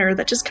your center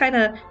that just kind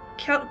of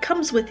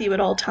comes with you at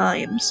all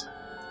times.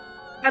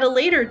 At a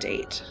later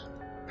date,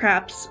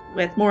 perhaps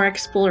with more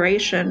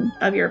exploration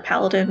of your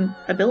paladin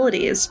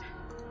abilities,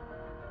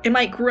 it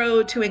might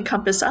grow to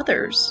encompass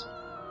others.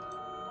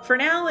 For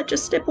now, it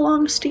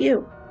belongs to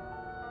you.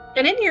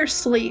 And in your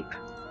sleep,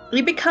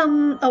 you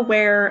become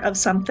aware of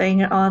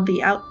something on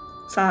the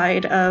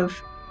outside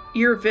of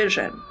your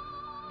vision.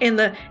 In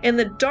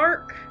the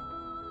dark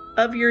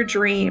of your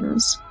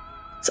dreams,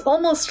 it's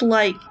almost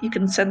like you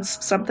can sense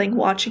something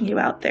watching you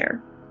out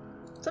there.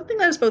 Something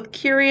that is both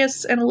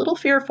curious and a little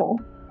fearful.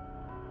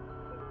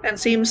 And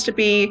seems to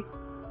be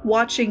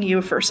watching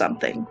you for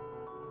something.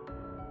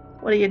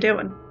 What are you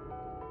doing?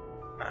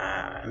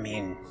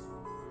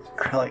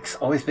 Krellick's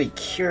always been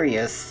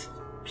curious,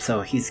 so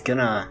he's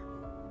gonna,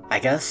 I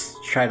guess,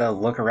 try to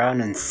look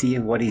around and see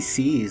what he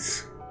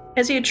sees.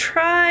 As you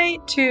try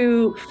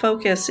to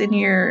focus in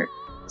your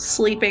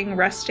sleeping,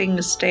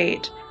 resting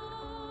state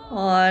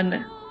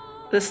on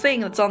this thing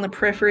that's on the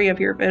periphery of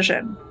your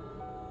vision,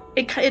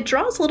 it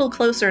draws a little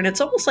closer, and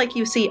it's almost like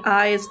you see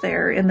eyes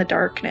there in the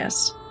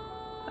darkness.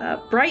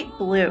 Bright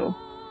blue.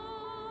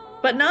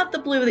 But not the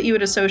blue that you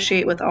would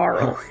associate with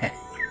Auril. Okay.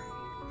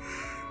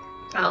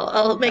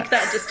 I'll make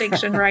that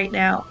distinction right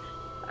now.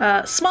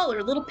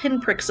 Smaller, little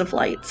pinpricks of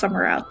light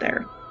somewhere out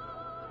there.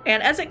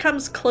 And as it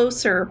comes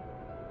closer,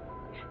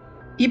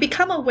 you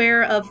become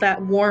aware of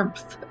that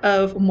warmth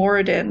of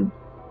Moradin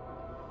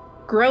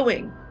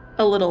growing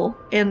a little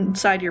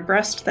inside your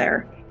breast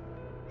there.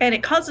 And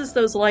it causes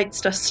those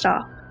lights to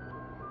stop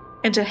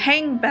and to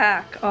hang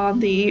back on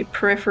the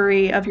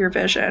periphery of your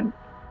vision.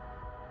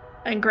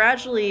 And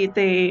gradually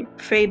they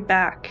fade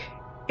back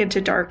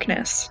into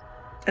darkness,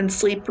 and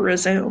sleep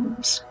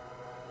resumes.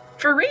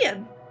 For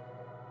Rian.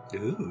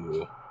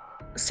 Ooh.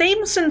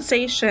 Same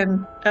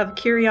sensation of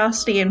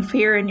curiosity and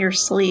fear in your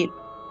sleep.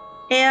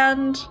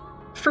 And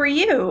for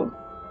you,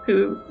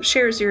 who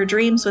shares your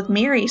dreams with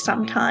Miri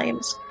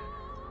sometimes,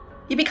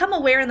 you become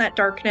aware in that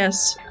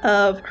darkness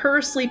of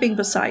her sleeping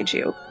beside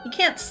you. You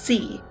can't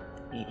see,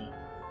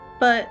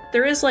 but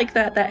there is like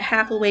that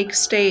half-awake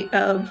state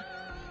of,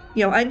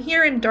 I'm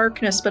here in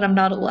darkness, but I'm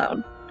not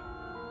alone.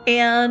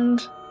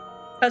 And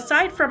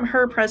aside from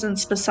her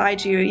presence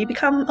beside you, you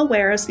become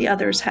aware, as the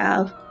others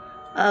have,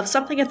 of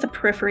something at the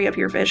periphery of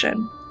your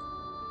vision.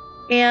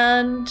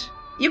 And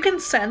you can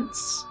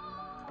sense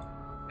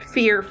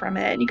fear from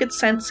it. You can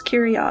sense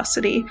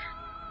curiosity.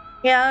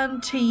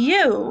 And to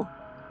you,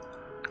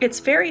 it's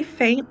very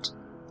faint,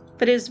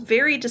 but is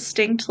very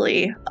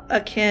distinctly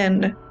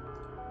akin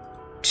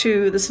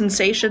to the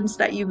sensations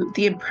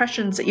the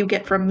impressions that you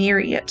get from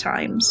Miri at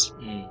times.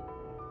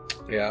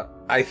 Yeah.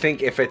 I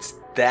think if it's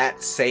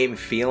that same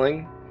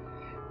feeling,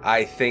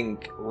 I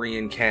think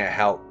Rian can't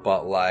help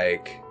but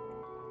like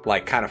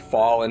kind of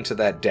fall into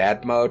that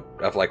dad mode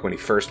of like when he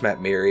first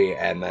met Miri,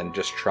 and then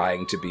just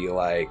trying to be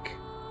like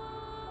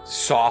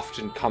soft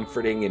and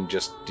comforting, and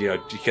just,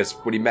 because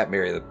when he met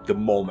Miri, the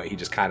moment he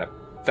just kind of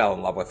fell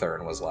in love with her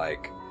and was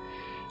like,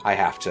 I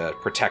have to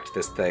protect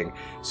this thing.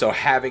 So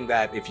having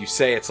that, if you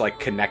say it's like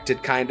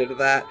connected kind of to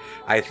that,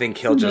 I think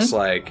he'll just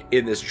like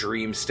in this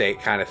dream state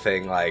kind of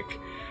thing, like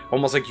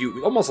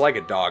almost like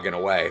a dog in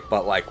a way,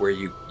 but like where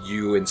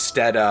you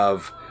instead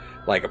of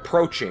like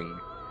approaching,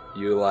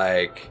 you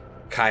like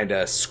kind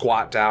of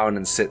squat down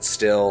and sit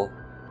still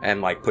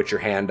and like put your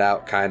hand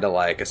out, kind of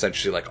like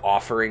essentially like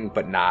offering,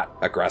 but not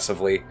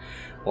aggressively,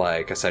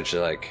 like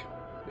essentially like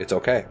it's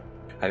okay.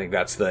 I think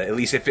that's at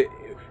least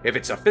if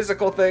it's a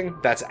physical thing,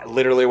 that's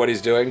literally what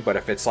he's doing. But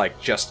if it's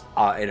like just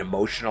an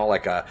emotional,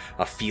 like a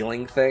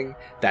feeling thing,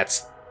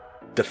 that's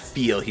the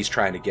feel he's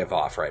trying to give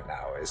off right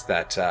now, is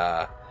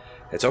that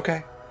it's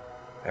okay,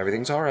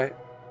 everything's all right,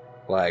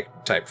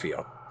 like type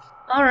feel.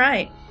 All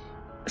right.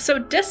 So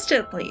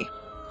distantly,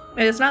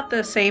 it is not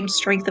the same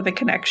strength of a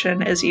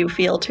connection as you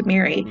feel to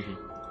Miri,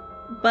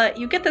 but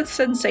you get the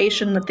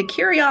sensation that the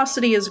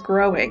curiosity is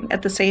growing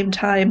at the same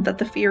time that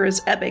the fear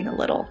is ebbing a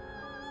little.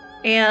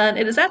 And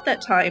it is at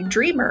that time,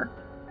 Dreamer,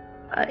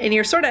 in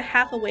your sort of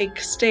half-awake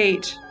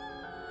state,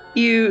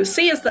 you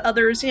see as the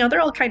others, they're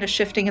all kind of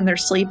shifting in their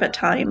sleep at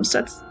times.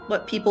 That's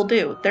what people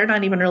do. They're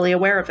not even really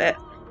aware of it.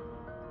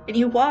 And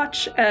you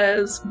watch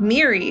as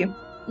Miri,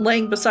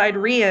 laying beside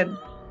Rian,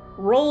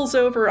 rolls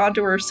over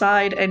onto her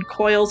side and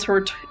coils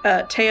her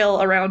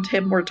tail around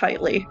him more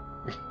tightly.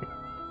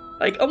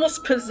 Like,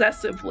 almost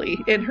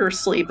possessively in her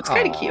sleep. It's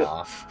kind of cute.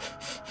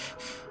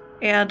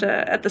 And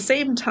at the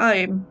same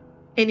time,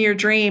 in your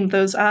dream,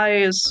 those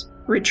eyes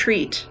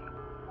retreat,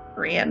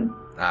 Rian.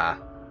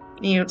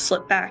 You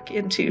slip back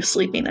into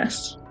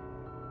sleepiness.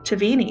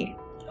 Tavini.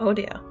 Oh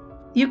dear.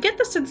 You get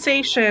the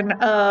sensation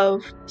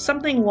of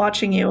something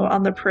watching you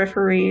on the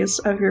peripheries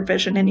of your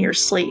vision in your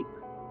sleep.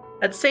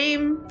 That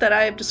same that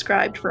I have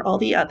described for all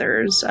the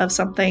others, of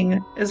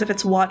something as if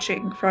it's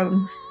watching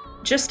from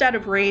just out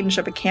of range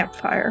of a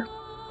campfire.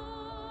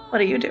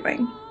 What are you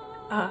doing?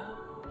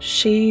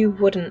 She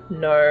wouldn't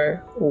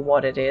know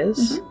what it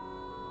is.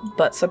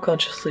 But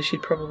subconsciously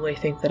she'd probably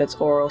think that it's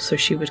Auril, so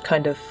she would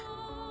kind of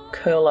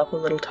curl up a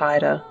little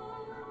tighter.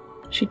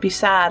 She'd be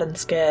sad and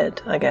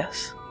scared, I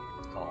guess.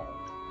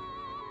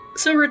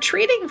 So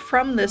retreating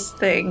from this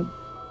thing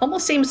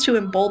almost seems to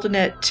embolden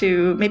it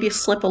to maybe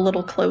slip a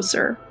little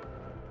closer.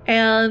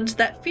 And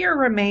that fear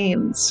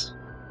remains.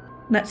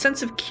 And that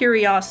sense of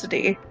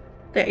curiosity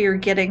that you're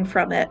getting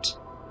from it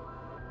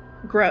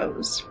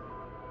grows.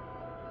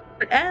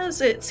 But as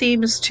it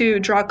seems to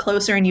draw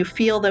closer and you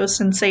feel those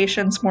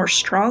sensations more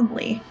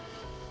strongly,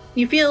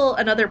 you feel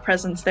another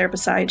presence there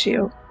beside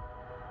you.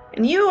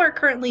 And you are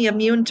currently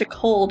immune to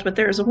cold, but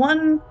there's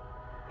one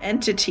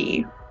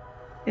entity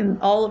in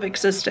all of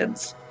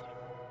existence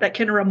that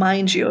can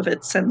remind you of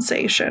its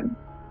sensation.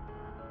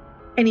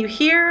 And you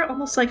hear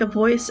almost like a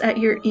voice at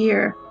your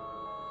ear,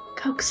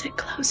 "Coax it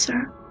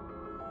closer.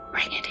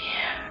 Bring it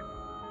here."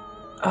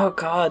 Oh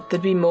god,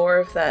 there'd be more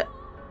of that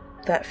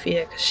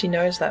fear, because she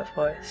knows that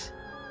voice.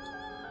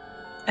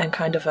 And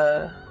kind of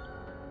a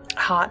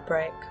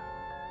heartbreak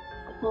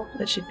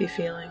that she'd be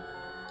feeling.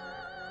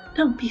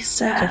 Don't be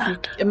So if sad. you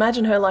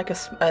imagine her like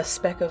a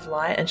speck of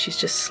light, and she's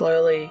just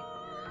slowly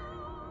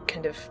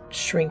kind of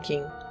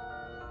shrinking.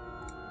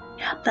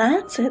 Yeah,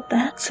 that's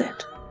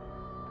it.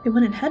 It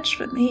wouldn't hedge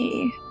for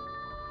me.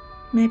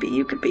 Maybe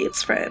you could be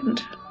its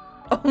friend.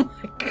 Oh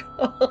my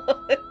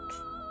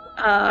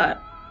god.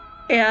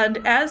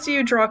 And as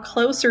you draw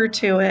closer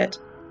to it,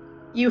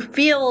 you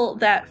feel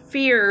that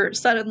fear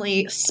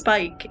suddenly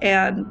spike,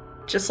 and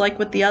just like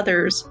with the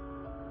others,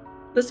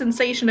 the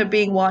sensation of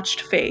being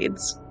watched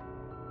fades.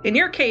 In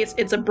your case,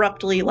 it's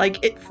abruptly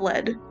like it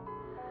fled.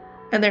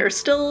 And there's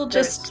still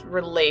just There's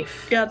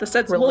relief. yeah, the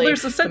sense. Relief, Well,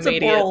 there's a sense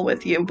immediate. of Boral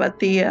with you, but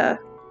the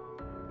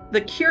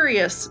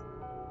curious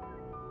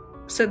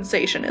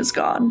sensation is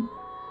gone.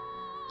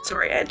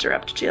 Sorry, I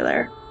interrupted you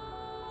there.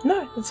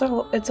 No, it's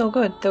all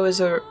good. There was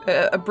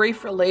a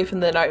brief relief,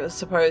 and then I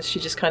suppose she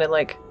just kind of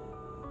like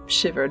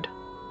shivered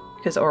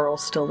because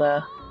Oral's still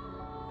there.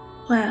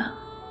 Well,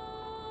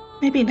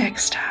 maybe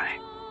next time.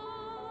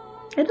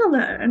 It'll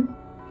learn.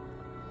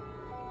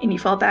 And you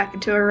fall back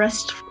into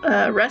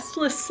a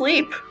restless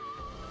sleep.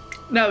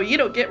 No, you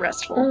don't get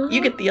restful.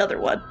 You get the other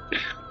one.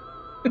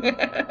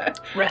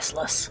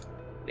 Restless.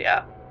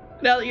 Yeah.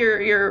 Now that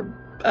you're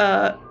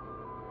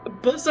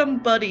bosom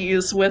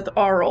buddies with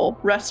Arl,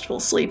 restful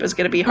sleep is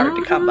going to be hard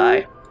to come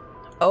by.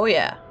 Oh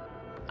yeah,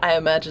 I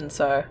imagine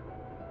so.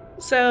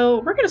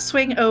 So we're going to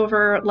swing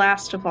over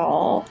last of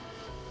all.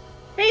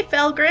 Hey,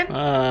 Felgrin.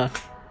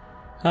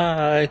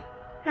 Hi.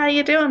 How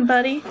you doing,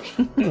 buddy?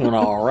 Doing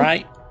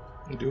alright.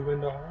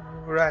 Doing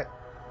alright.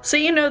 So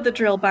you know the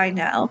drill by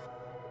now.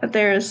 That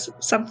there's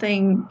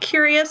something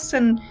curious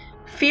and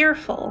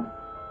fearful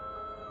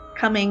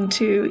coming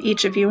to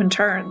each of you in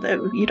turn,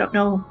 though you don't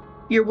know.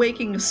 Your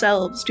waking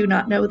selves do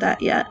not know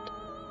that yet.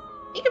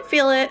 You can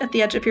feel it at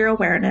the edge of your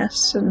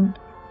awareness. And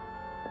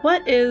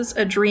what is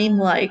a dream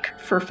like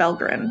for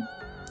Felgrin?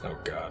 Oh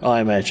god. I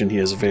imagine he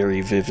has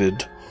very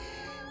vivid,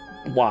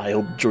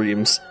 wild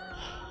dreams.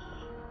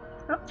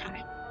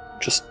 Okay.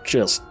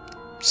 Just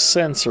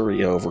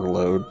sensory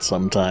overload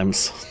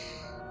sometimes.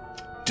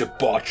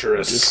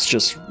 Debaucherous. It's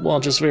just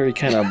very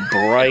kind of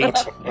bright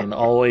and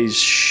always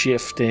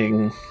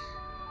shifting,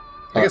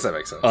 I guess that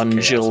makes sense.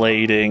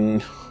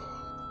 undulating.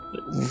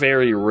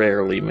 Very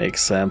rarely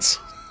makes sense.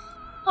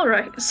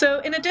 Alright, so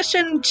in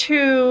addition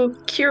to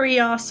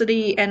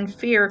curiosity and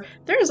fear,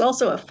 there is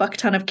also a fuck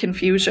ton of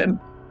confusion.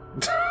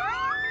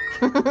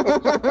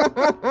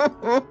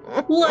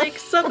 Like,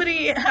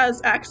 somebody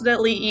has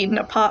accidentally eaten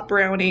a pot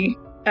brownie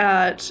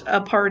at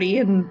a party,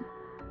 and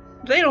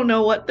they don't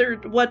know what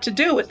to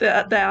do with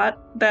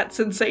that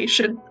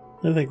sensation.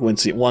 I think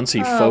once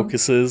he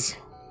focuses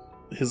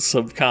his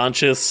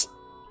subconscious,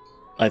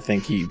 I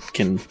think he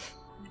can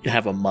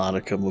have a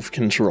modicum of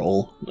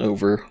control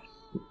over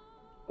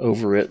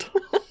it.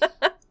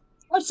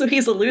 So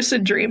he's a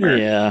lucid dreamer.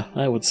 Yeah,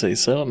 I would say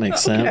so. It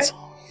makes Okay. sense.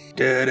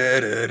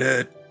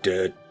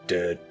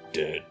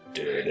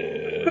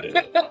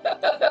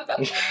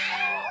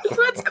 So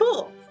that's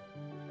cool.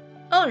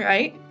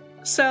 Alright,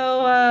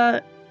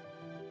 so,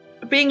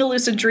 being a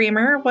lucid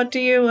dreamer, what do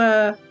you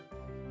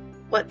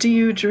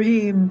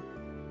dream?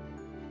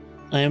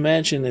 I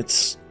imagine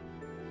it's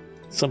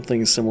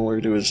something similar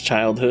to his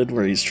childhood,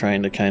 where he's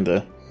trying to kind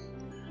of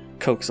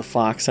coax a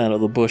fox out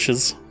of the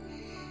bushes.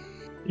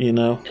 You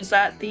know? Is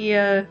that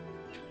the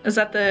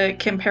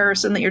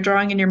comparison that you're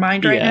drawing in your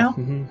mind right now?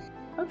 Mhm.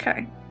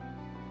 Okay.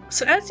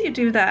 So as you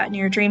do that, and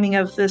you're dreaming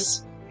of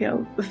this,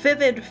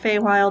 vivid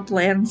Feywild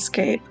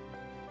landscape,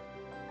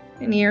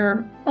 and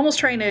you're almost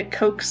trying to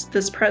coax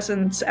this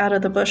presence out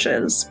of the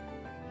bushes,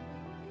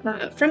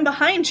 from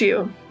behind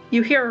you,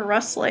 you hear a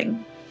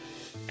rustling,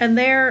 and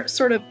there,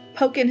 sort of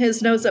poking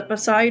his nose up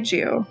beside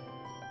you,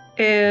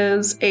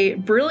 is a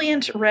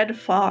brilliant red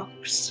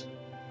fox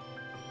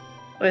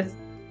with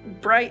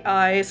bright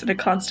eyes and a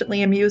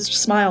constantly amused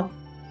smile.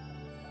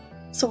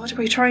 So what are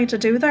we trying to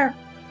do there?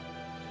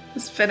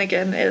 Miss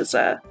Finnegan is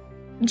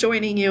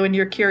joining you in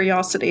your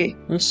curiosity.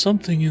 There's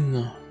something in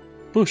the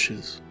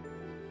bushes.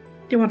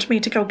 You want me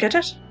to go get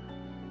it?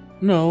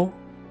 No,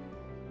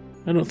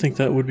 I don't think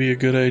that would be a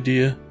good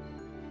idea.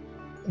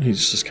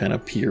 He's just kind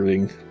of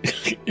peering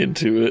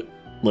into it,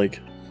 like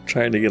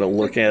trying to get a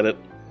look at it.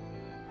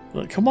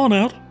 Like, come on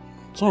out.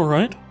 It's all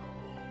right.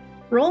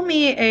 Roll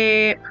me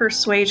a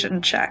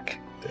persuasion check.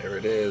 There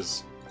it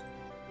is.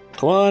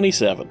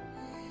 27.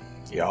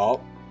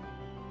 Yup.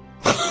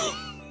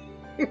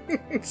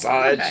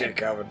 Saw that Okay. shit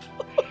coming.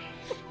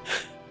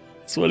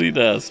 That's what he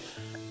does.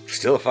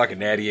 Still a fucking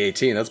natty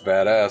 18. That's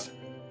badass.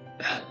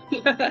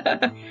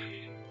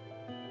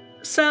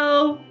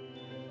 So,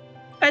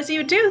 as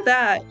you do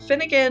that,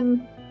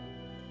 Finnegan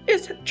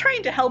is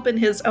trying to help in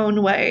his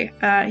own way.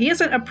 He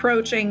isn't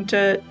approaching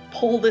to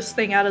pull this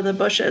thing out of the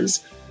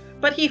bushes,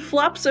 but he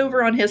flops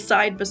over on his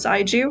side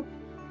beside you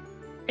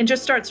and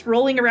just starts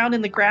rolling around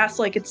in the grass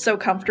like it's so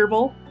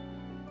comfortable.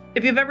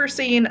 If you've ever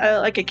seen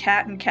a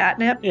cat in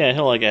catnip, Yeah,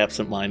 he'll like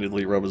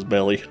absentmindedly rub his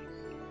belly,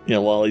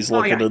 while he's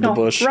looking at the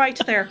bush. right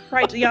there,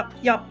 right, yup.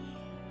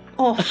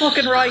 Oh,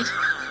 fucking right.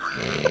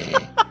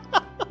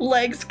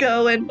 Legs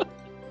going.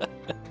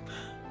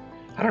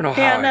 I don't know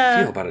how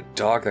I feel about a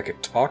dog that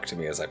could talk to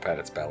me as I pat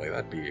its belly.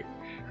 That'd be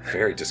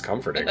very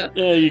discomforting.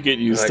 Yeah, you get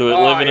used Like, to it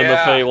oh, living in the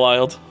yeah.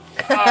 Feywild.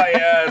 Oh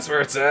yeah, that's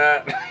where it's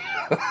at.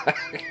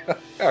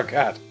 Oh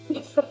god.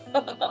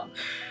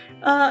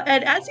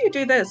 And as you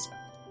do this,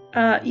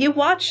 you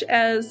watch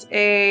as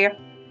a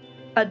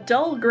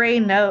dull gray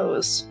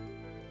nose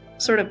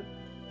sort of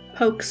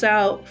pokes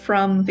out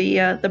from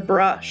the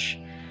brush,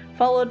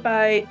 followed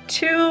by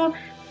 2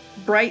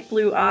 bright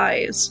blue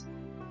eyes,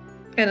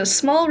 and a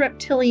small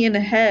reptilian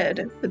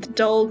head with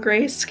dull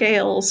gray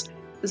scales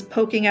is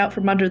poking out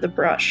from under the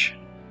brush.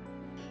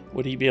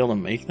 Would he be able to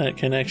make that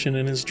connection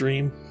in his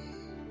dream?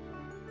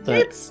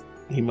 That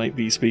he might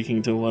be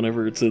speaking to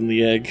whenever it's in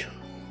the egg.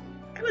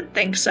 I would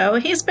think so.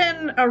 He's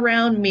been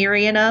around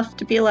Miri enough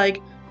to be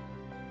like,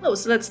 oh,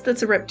 so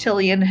that's a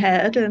reptilian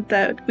head, and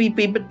that we've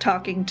been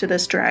talking to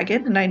this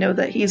dragon, and I know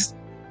that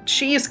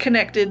she's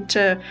connected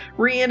to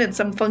Rian in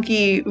some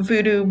funky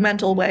voodoo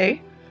mental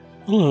way.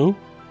 Hello.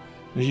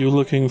 Are you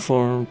looking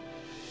for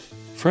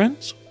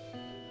friends?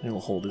 He'll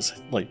hold his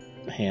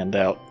hand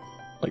out,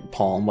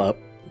 palm up.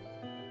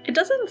 It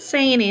doesn't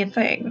say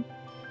anything,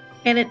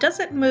 and it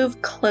doesn't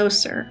move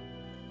closer.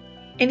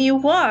 And you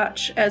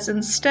watch as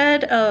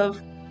instead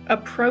of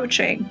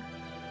approaching,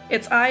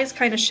 its eyes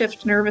kind of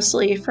shift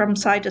nervously from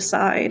side to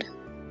side,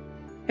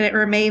 and it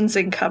remains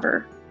in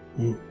cover.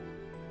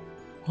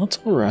 That's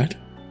alright.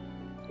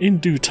 In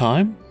due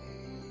time,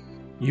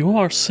 you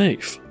are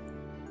safe.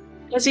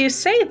 As you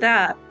say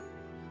that,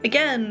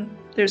 again,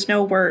 there's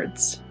no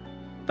words,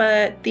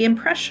 but the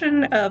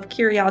impression of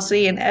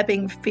curiosity and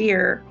ebbing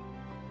fear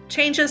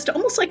changes to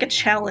almost like a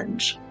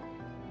challenge.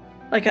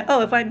 Like,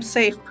 if I'm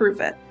safe,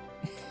 prove it.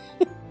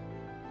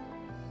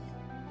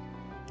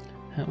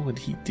 How would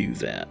he do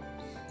that?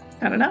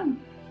 I don't know.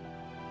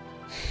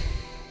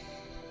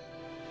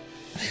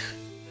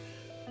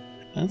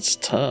 That's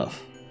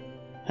tough.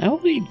 How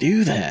would he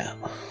do that?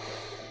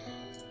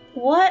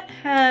 What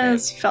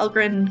has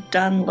Felgren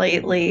done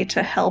lately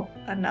to help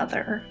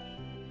another?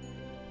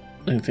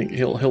 I think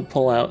he'll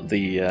pull out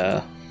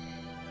the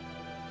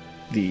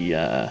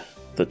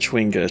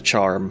Chwinga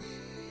charm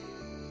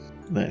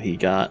that he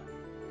got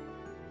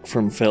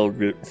from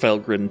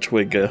Felgren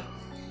Chwinga.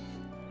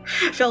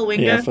 Felwinga.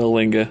 Yeah,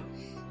 Felwinga.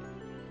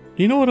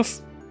 You know what a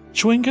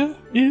Chwinga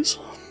is?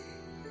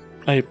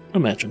 I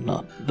imagine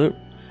not. They're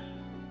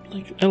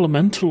like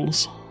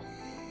elementals,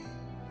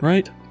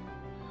 right?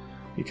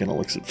 He kind of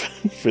looks at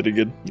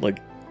Finnegan,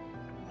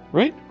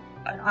 right?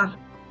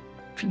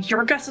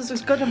 Your guess is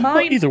as good as Well,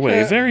 mine. either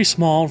way, very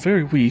small,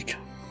 very weak.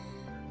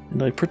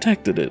 And I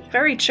protected it.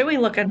 Very chewy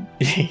looking.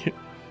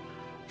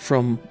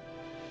 From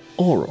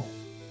Oral.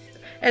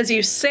 As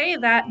you say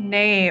that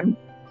name,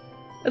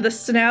 the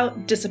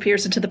snout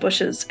disappears into the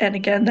bushes, and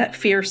again, that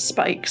fear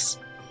spikes.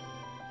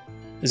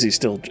 Is he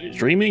still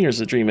dreaming, or is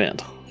the dream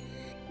end?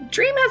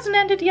 Dream hasn't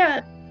ended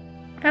yet.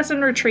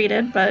 Hasn't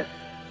retreated, but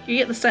you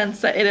get the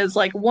sense that it is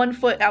 1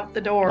 foot out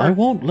the door. I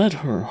won't let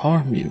her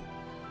harm you.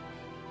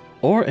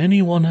 Or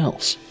anyone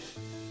else.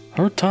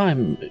 Her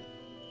time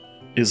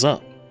is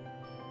up.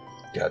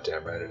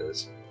 Goddamn right it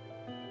is.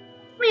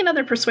 Give me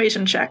another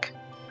persuasion check.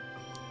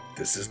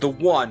 This is the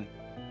one.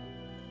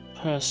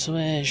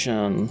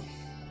 Persuasion.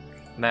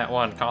 That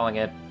one, calling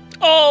it.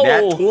 Oh!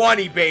 Nat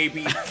 20,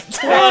 baby.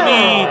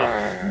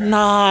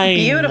 29.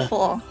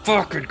 Beautiful.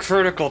 Fucking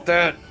critical.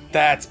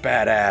 That's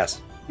badass.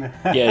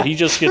 Yeah, he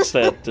just gets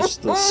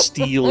the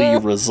steely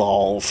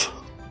resolve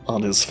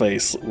on his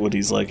face when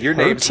he's like, Your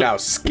name's now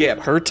Skip.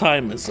 her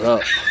time is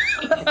up.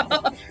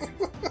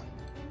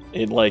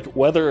 And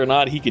whether or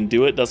not he can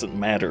do it doesn't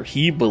matter.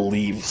 He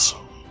believes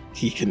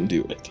he can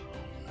do it.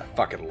 I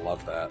fucking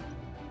love that.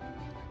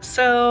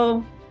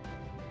 So,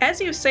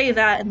 as you say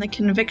that and the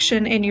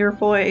conviction in your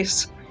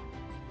voice,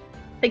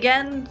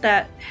 again,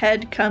 that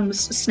head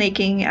comes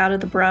snaking out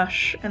of the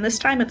brush, and this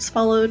time it's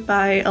followed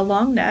by a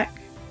long neck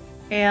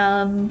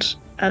and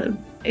an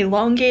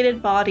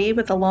elongated body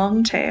with a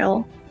long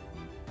tail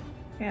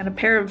and a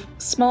pair of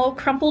small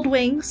crumpled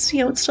wings.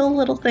 It's still a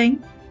little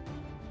thing.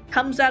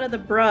 Comes out of the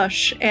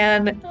brush,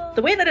 and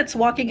the way that it's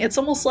walking, it's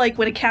almost like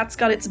when a cat's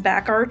got its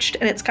back arched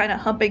and it's kind of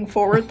humping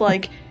forward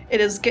like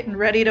it is getting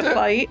ready to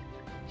fight.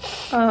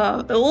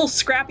 A little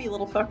scrappy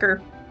little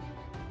fucker.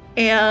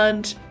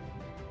 And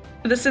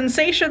the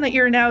sensation that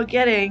you're now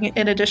getting,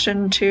 in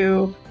addition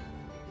to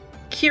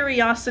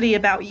curiosity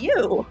about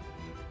you,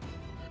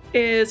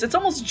 is it's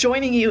almost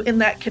joining you in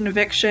that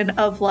conviction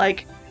of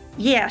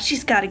yeah,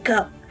 she's gotta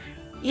go.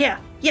 Yeah.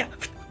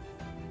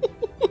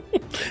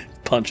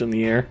 Punch in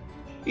the air.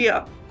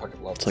 Yeah.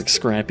 Fucking love It's like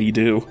Scrappy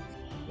Doo.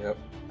 Yep.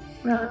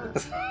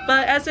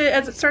 But as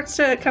it starts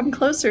to come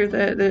closer,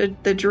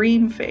 the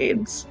dream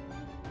fades.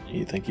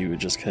 You think you would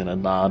just kind of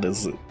nod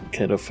as it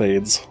kind of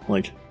fades?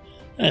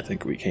 I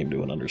think we came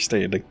to an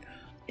understanding.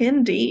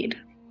 Indeed.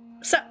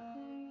 So,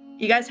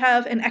 you guys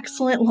have an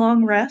excellent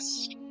long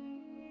rest.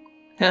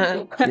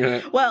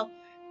 Well,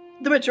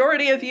 the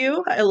majority of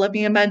you, let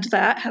me amend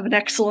that, have an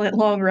excellent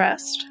long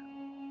rest.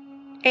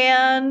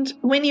 And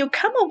when you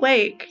come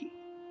awake,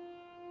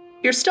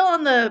 you're still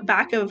on the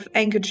back of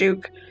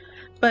Ankajuk,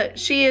 but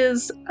she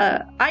is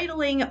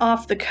idling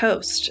off the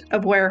coast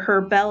of where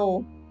her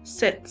bell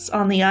sits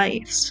on the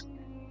ice.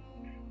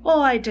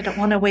 Oh, I didn't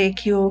want to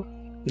wake you.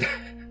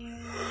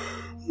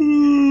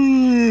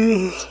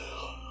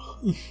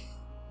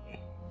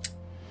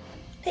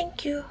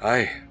 Thank you.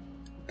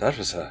 That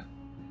was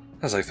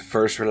like the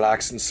first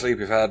relaxing sleep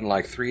we've had in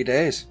like 3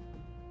 days.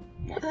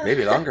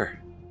 Maybe longer.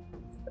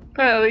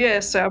 Well,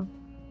 yes,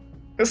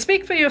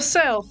 speak for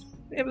yourself.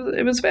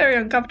 It was very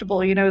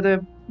uncomfortable, you know,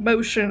 the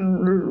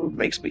motion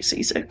makes me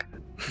seasick.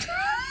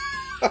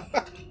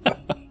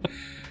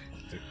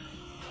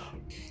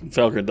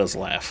 Felgrin does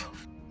laugh.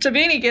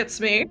 Tavini gets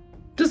me.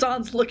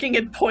 Dazan's looking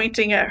and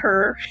pointing at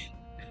her.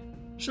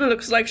 She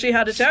looks like she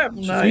had a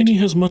terrible night. Tavini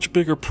has much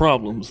bigger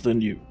problems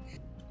than you.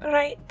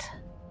 Right.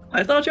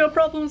 I thought your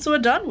problems were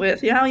done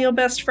with. How you're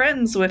best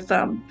friends with,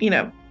 you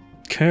know.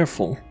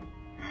 Careful.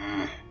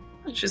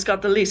 She's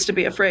got the least to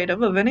be afraid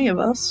of any of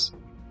us.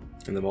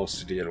 And the most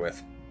to deal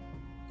with.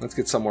 Let's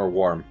get somewhere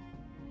warm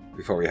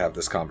before we have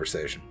this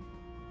conversation.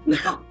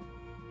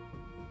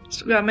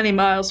 Still got many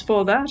miles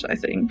for that, I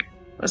think.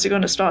 Unless you're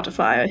going to start a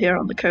fire here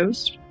on the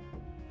coast.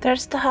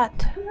 There's the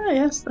hut. Ah,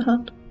 yes, the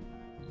hut.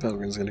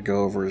 Felgrin's gonna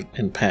go over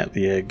and pat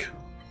the egg.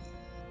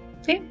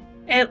 See?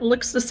 It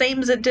looks the same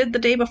as it did the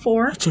day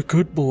before. It's a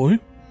good boy.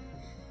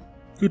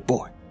 Good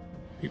boy.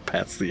 He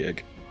pats the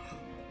egg.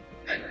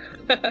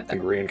 I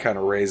think Rian kind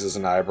of raises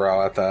an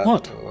eyebrow at that.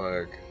 What?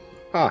 Like,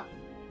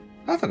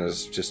 nothing.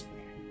 It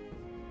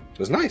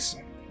was nice.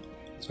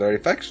 It's very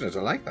affectionate.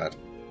 I like that.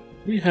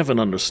 We have an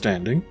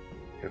understanding.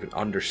 You have an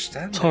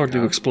understanding. It's hard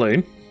to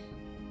explain.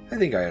 I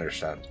think I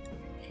understand.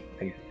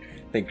 I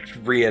think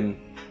Rian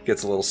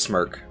gets a little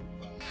smirk.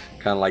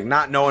 Kind of like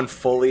not knowing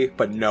fully,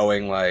 but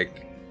knowing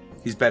like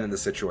he's been in the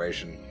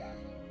situation.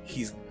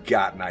 He's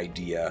got an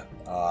idea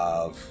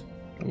of...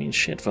 I mean,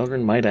 shit,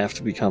 Felgrin might have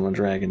to become a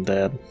dragon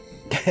dad.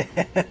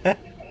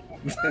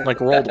 Like,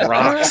 rolled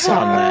rocks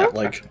on that,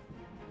 like...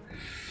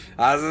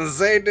 I was gonna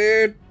say,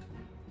 dude.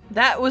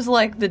 That was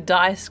like the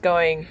dice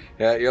going...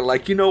 Yeah, you're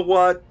like, you know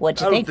what?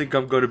 What'd you I don't think? think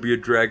I'm gonna be a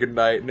dragon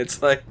knight. And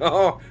it's like,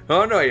 oh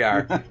no, you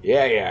are.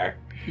 Yeah, you are.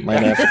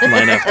 Might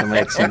have to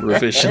make some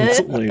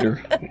revisions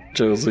later,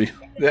 Josie.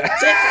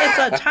 It's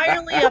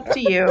entirely up to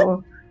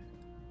you.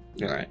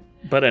 Alright.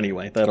 But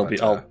anyway, that'll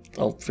be...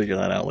 I'll figure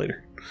that out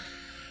later.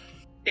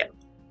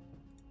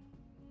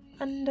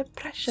 Under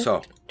pressure.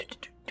 So,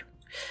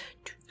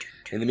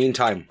 in the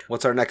meantime,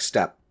 what's our next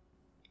step?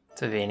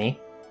 Tavini,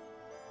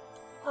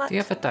 What? do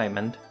you have a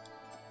diamond?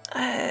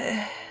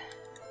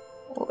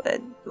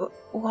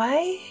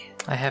 Why?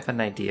 I have an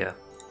idea.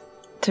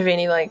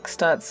 Tavini, like,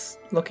 starts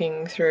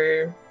looking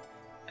through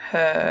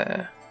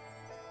her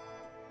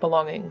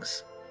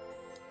belongings.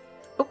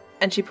 Oh,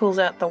 and she pulls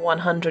out the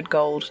 100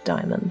 gold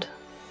diamond.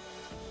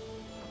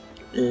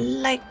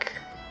 Like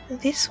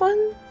this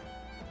one?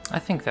 I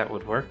think that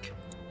would work,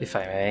 if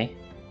I may.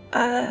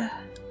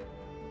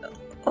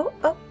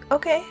 Oh,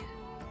 okay.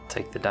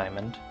 Take the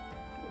diamond.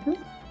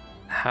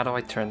 How do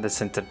I turn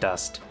this into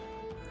dust?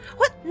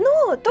 What?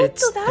 No, don't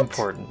It's do that.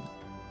 important.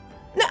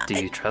 No, Do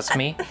you trust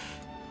me?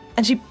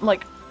 And she,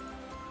 like,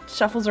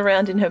 shuffles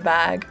around in her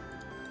bag.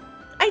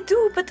 I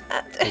do, but...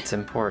 It's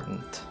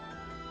important.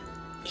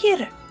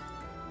 Here.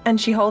 And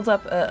she holds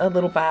up a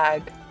little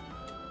bag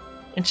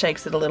and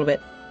shakes it a little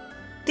bit.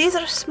 These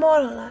are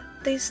small.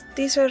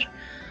 These are...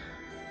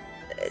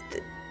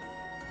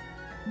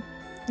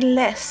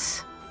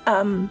 less,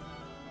 than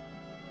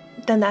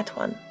that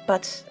one,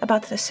 but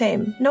about the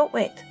same. No,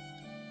 wait.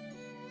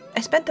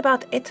 I spent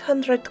about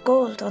 800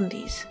 gold on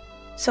these,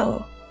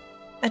 so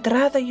I'd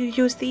rather you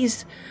use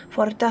these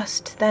for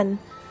dust than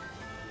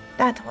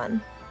that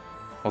one.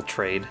 We'll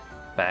trade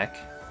back.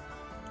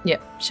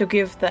 Yep, she'll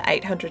give the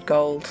 800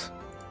 gold.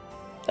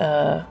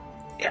 Bag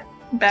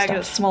Stuff.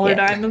 of smaller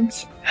Yeah.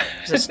 diamonds.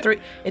 So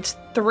it's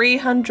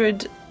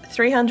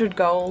 300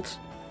 gold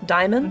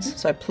diamonds,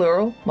 so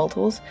plural,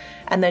 multiples,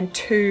 and then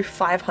 2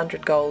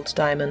 500 gold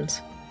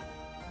diamonds.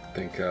 I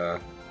think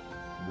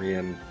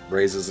Rian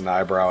raises an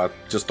eyebrow at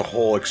just the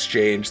whole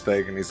exchange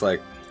thing, and he's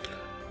like,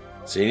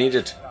 so you need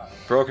it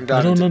broken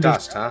down into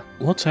dust, huh?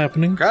 What's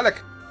happening? Kralik!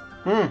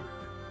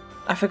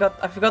 I forgot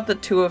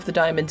that 2 of the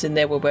diamonds in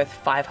there were worth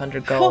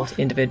 500 gold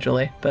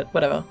individually, but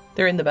whatever.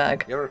 They're in the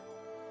bag. You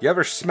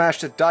ever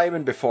smashed a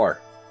diamond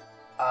before?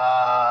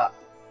 I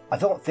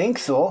don't think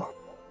so.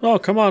 Oh,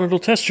 come on, it'll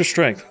test your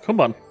strength. Come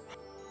on.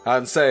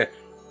 I'd say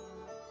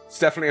it's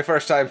definitely a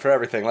first time for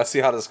everything. Let's see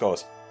how this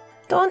goes.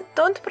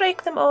 Don't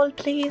break them all,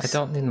 please. I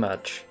don't need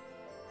much.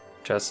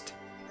 Just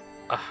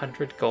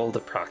 100 gold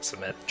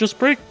approximate. Just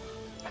break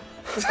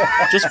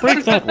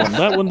that one.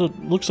 That one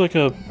that looks like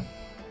a...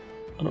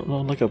 I don't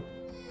know, like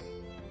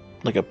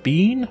a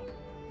bean?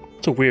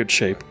 It's a weird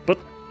shape, but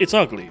it's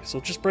ugly, so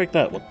just break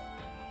that one.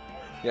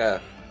 Yeah,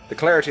 the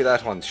clarity of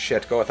that one's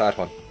shit. Go with that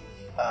one.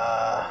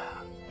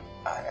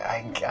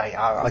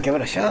 I'll give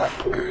it a shot.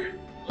 Alright,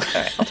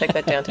 I'll take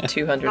that down to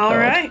 200 All gold.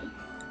 right.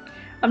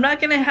 I'm not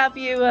going to have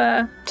you...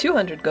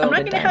 200 gold. I'm not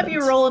going to have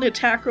you roll an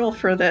attack roll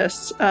for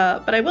this,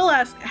 but I will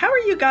ask, how are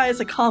you guys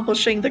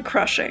accomplishing the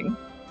crushing?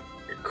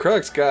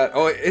 Krullik's got...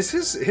 Oh, is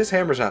his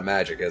hammer's not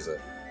magic, is it?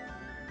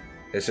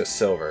 It's just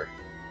silver.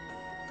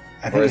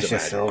 I think Or it's is it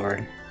just magic?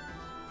 silver.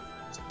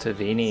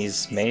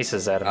 Tavini's mace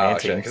is Oh, shit.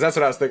 adamantine. Because that's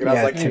what I was thinking. I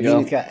Yeah, was like,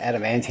 Tavini's got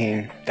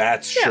adamantine.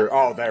 that's true.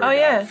 Oh, there we go.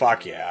 yeah.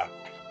 Fuck yeah.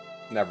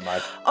 Never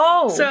mind.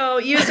 Oh! So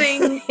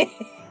using...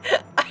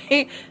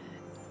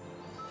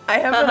 I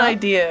have an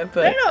idea,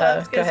 but I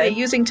was go going to say, ahead.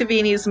 using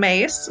Tavini's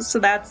mace, so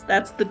that's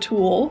the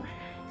tool.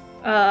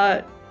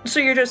 So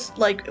you're just,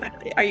 like,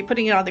 are you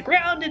putting it on the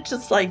ground and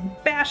just,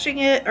 like, bashing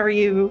it? Are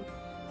you...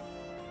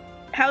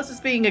 How's this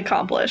being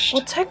accomplished?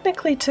 Well,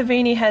 technically,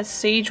 Tavini has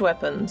siege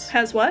weapons.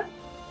 Has what?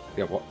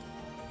 Yeah, what?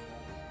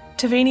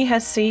 Tavini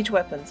has siege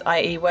weapons,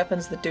 i.e.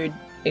 weapons that do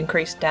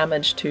increased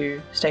damage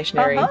to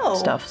stationary Oh.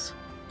 stuffs.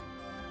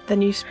 The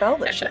new spell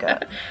that she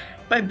got.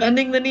 By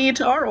bending the knee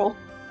to Arl.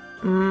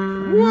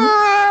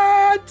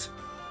 What?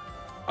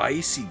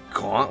 Icy Oh,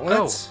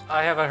 gauntlets?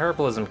 I have a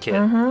herbalism kit.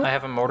 Mhm. I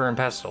have a mortar and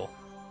pestle.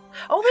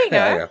 Oh, there you go.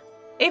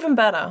 Yeah. Even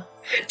better.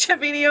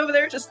 Tavini over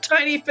there, just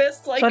tiny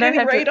fists, like So I don't getting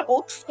have ready to- to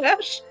Hulk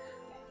smash.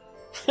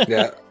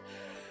 Yeah.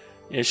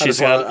 Yeah, I she's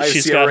see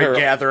her got her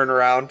gathering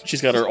around.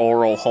 she's got her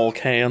oral Hulk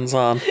hands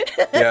on.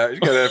 Yeah, you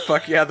got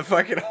the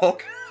fucking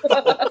Hulk.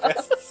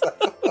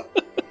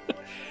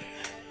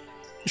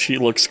 She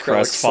looks Slapping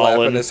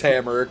crestfallen. his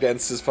hammer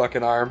against his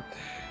fucking arm.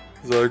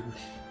 He's like,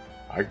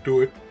 I can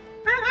do it.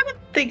 I would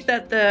think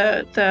that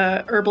the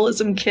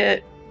herbalism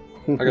kit,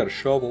 I got a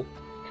shovel.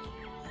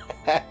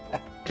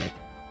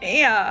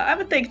 yeah, I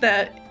would think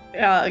that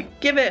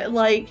give it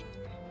like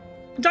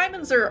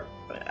diamonds are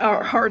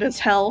hard as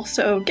hell,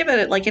 so give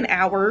it like an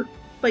hour.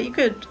 But you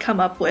could come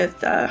up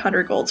with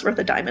 100 golds worth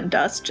of diamond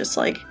dust, just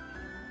like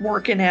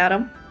working at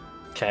them.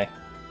 Okay.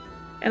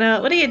 And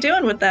what are you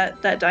doing with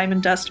that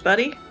diamond dust,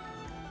 buddy?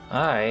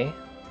 I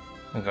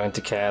am going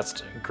to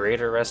cast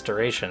Greater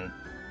Restoration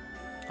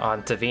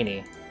on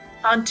Tavini.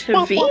 On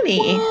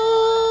Tavini.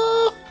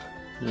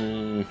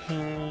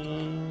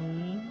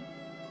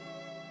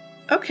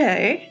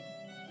 Okay.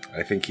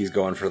 I think he's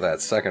going for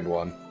that second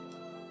one.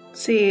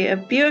 See,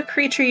 imbue a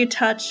creature you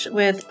touch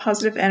with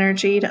positive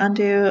energy to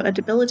undo a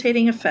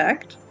debilitating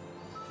effect.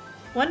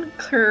 One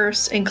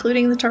curse,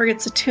 including the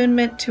target's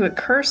attunement to a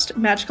cursed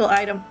magical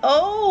item.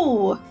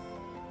 Oh!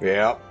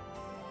 Yeah.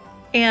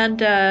 And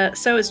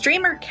so as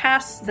Dreamer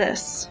casts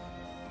this,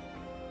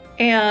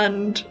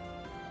 and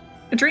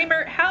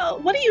Dreamer,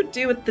 what do you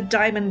do with the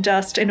diamond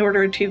dust in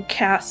order to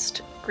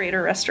cast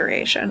Greater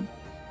Restoration?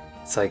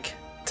 It's like,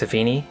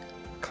 Tavini,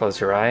 close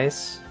your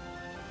eyes,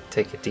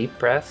 take a deep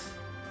breath,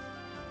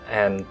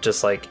 and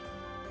just like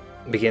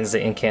begins the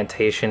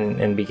incantation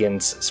and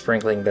begins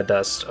sprinkling the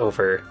dust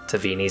over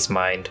Tavini's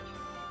mind,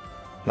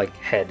 like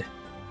head.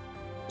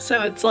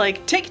 So it's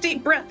like, take a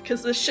deep breath,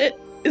 because this shit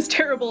is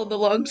terrible in the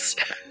lungs.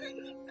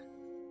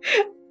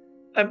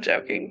 I'm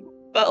joking.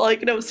 But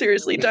like, no,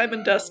 seriously,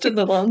 diamond dust in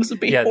the lungs would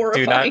be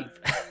horrifying. Do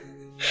not.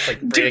 It's like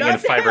Do breathing in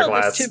not inhale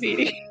fiberglass. this,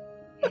 Tavini.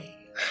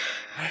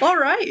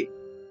 Alright.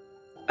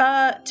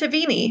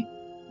 Tavini,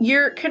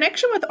 your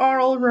connection with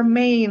Arl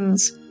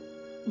remains,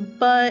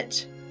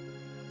 but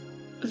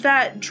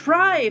that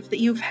drive that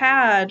you've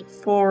had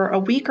for a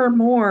week or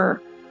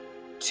more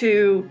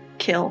to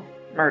kill,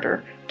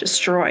 murder,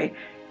 destroy,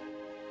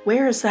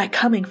 where is that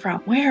coming from?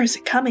 Where is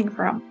it coming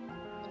from?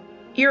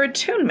 Your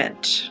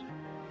attunement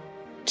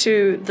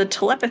to the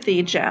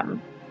telepathy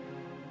gem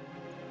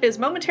is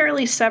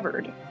momentarily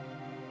severed.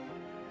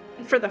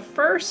 For the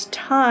first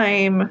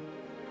time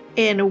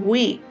in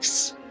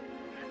weeks,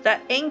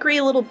 that angry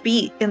little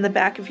beat in the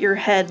back of your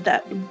head,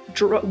 that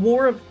drum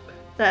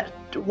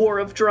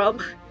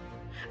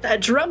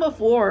of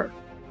war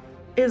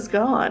is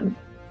gone.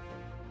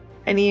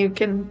 And you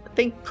can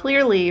think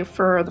clearly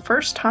for the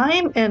first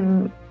time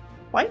in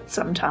quite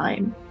some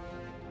time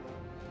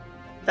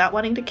without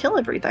wanting to kill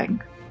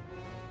everything.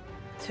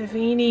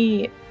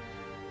 Tavini,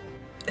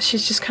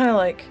 she's just kind of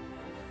like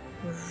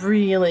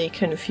really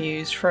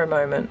confused for a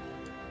moment.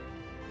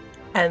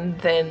 And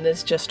then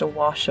there's just a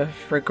wash of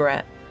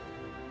regret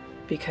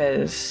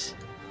because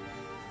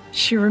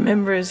she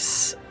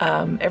remembers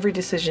every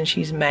decision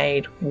she's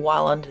made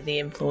while under the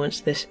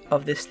influence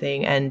of this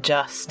thing, and I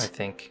just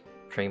think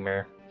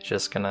Dreamer is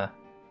just gonna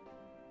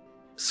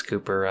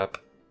scoop her up.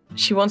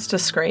 she wants to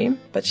scream,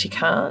 but she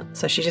can't.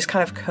 So she just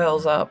kind of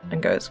curls up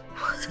and goes,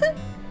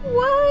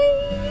 "What?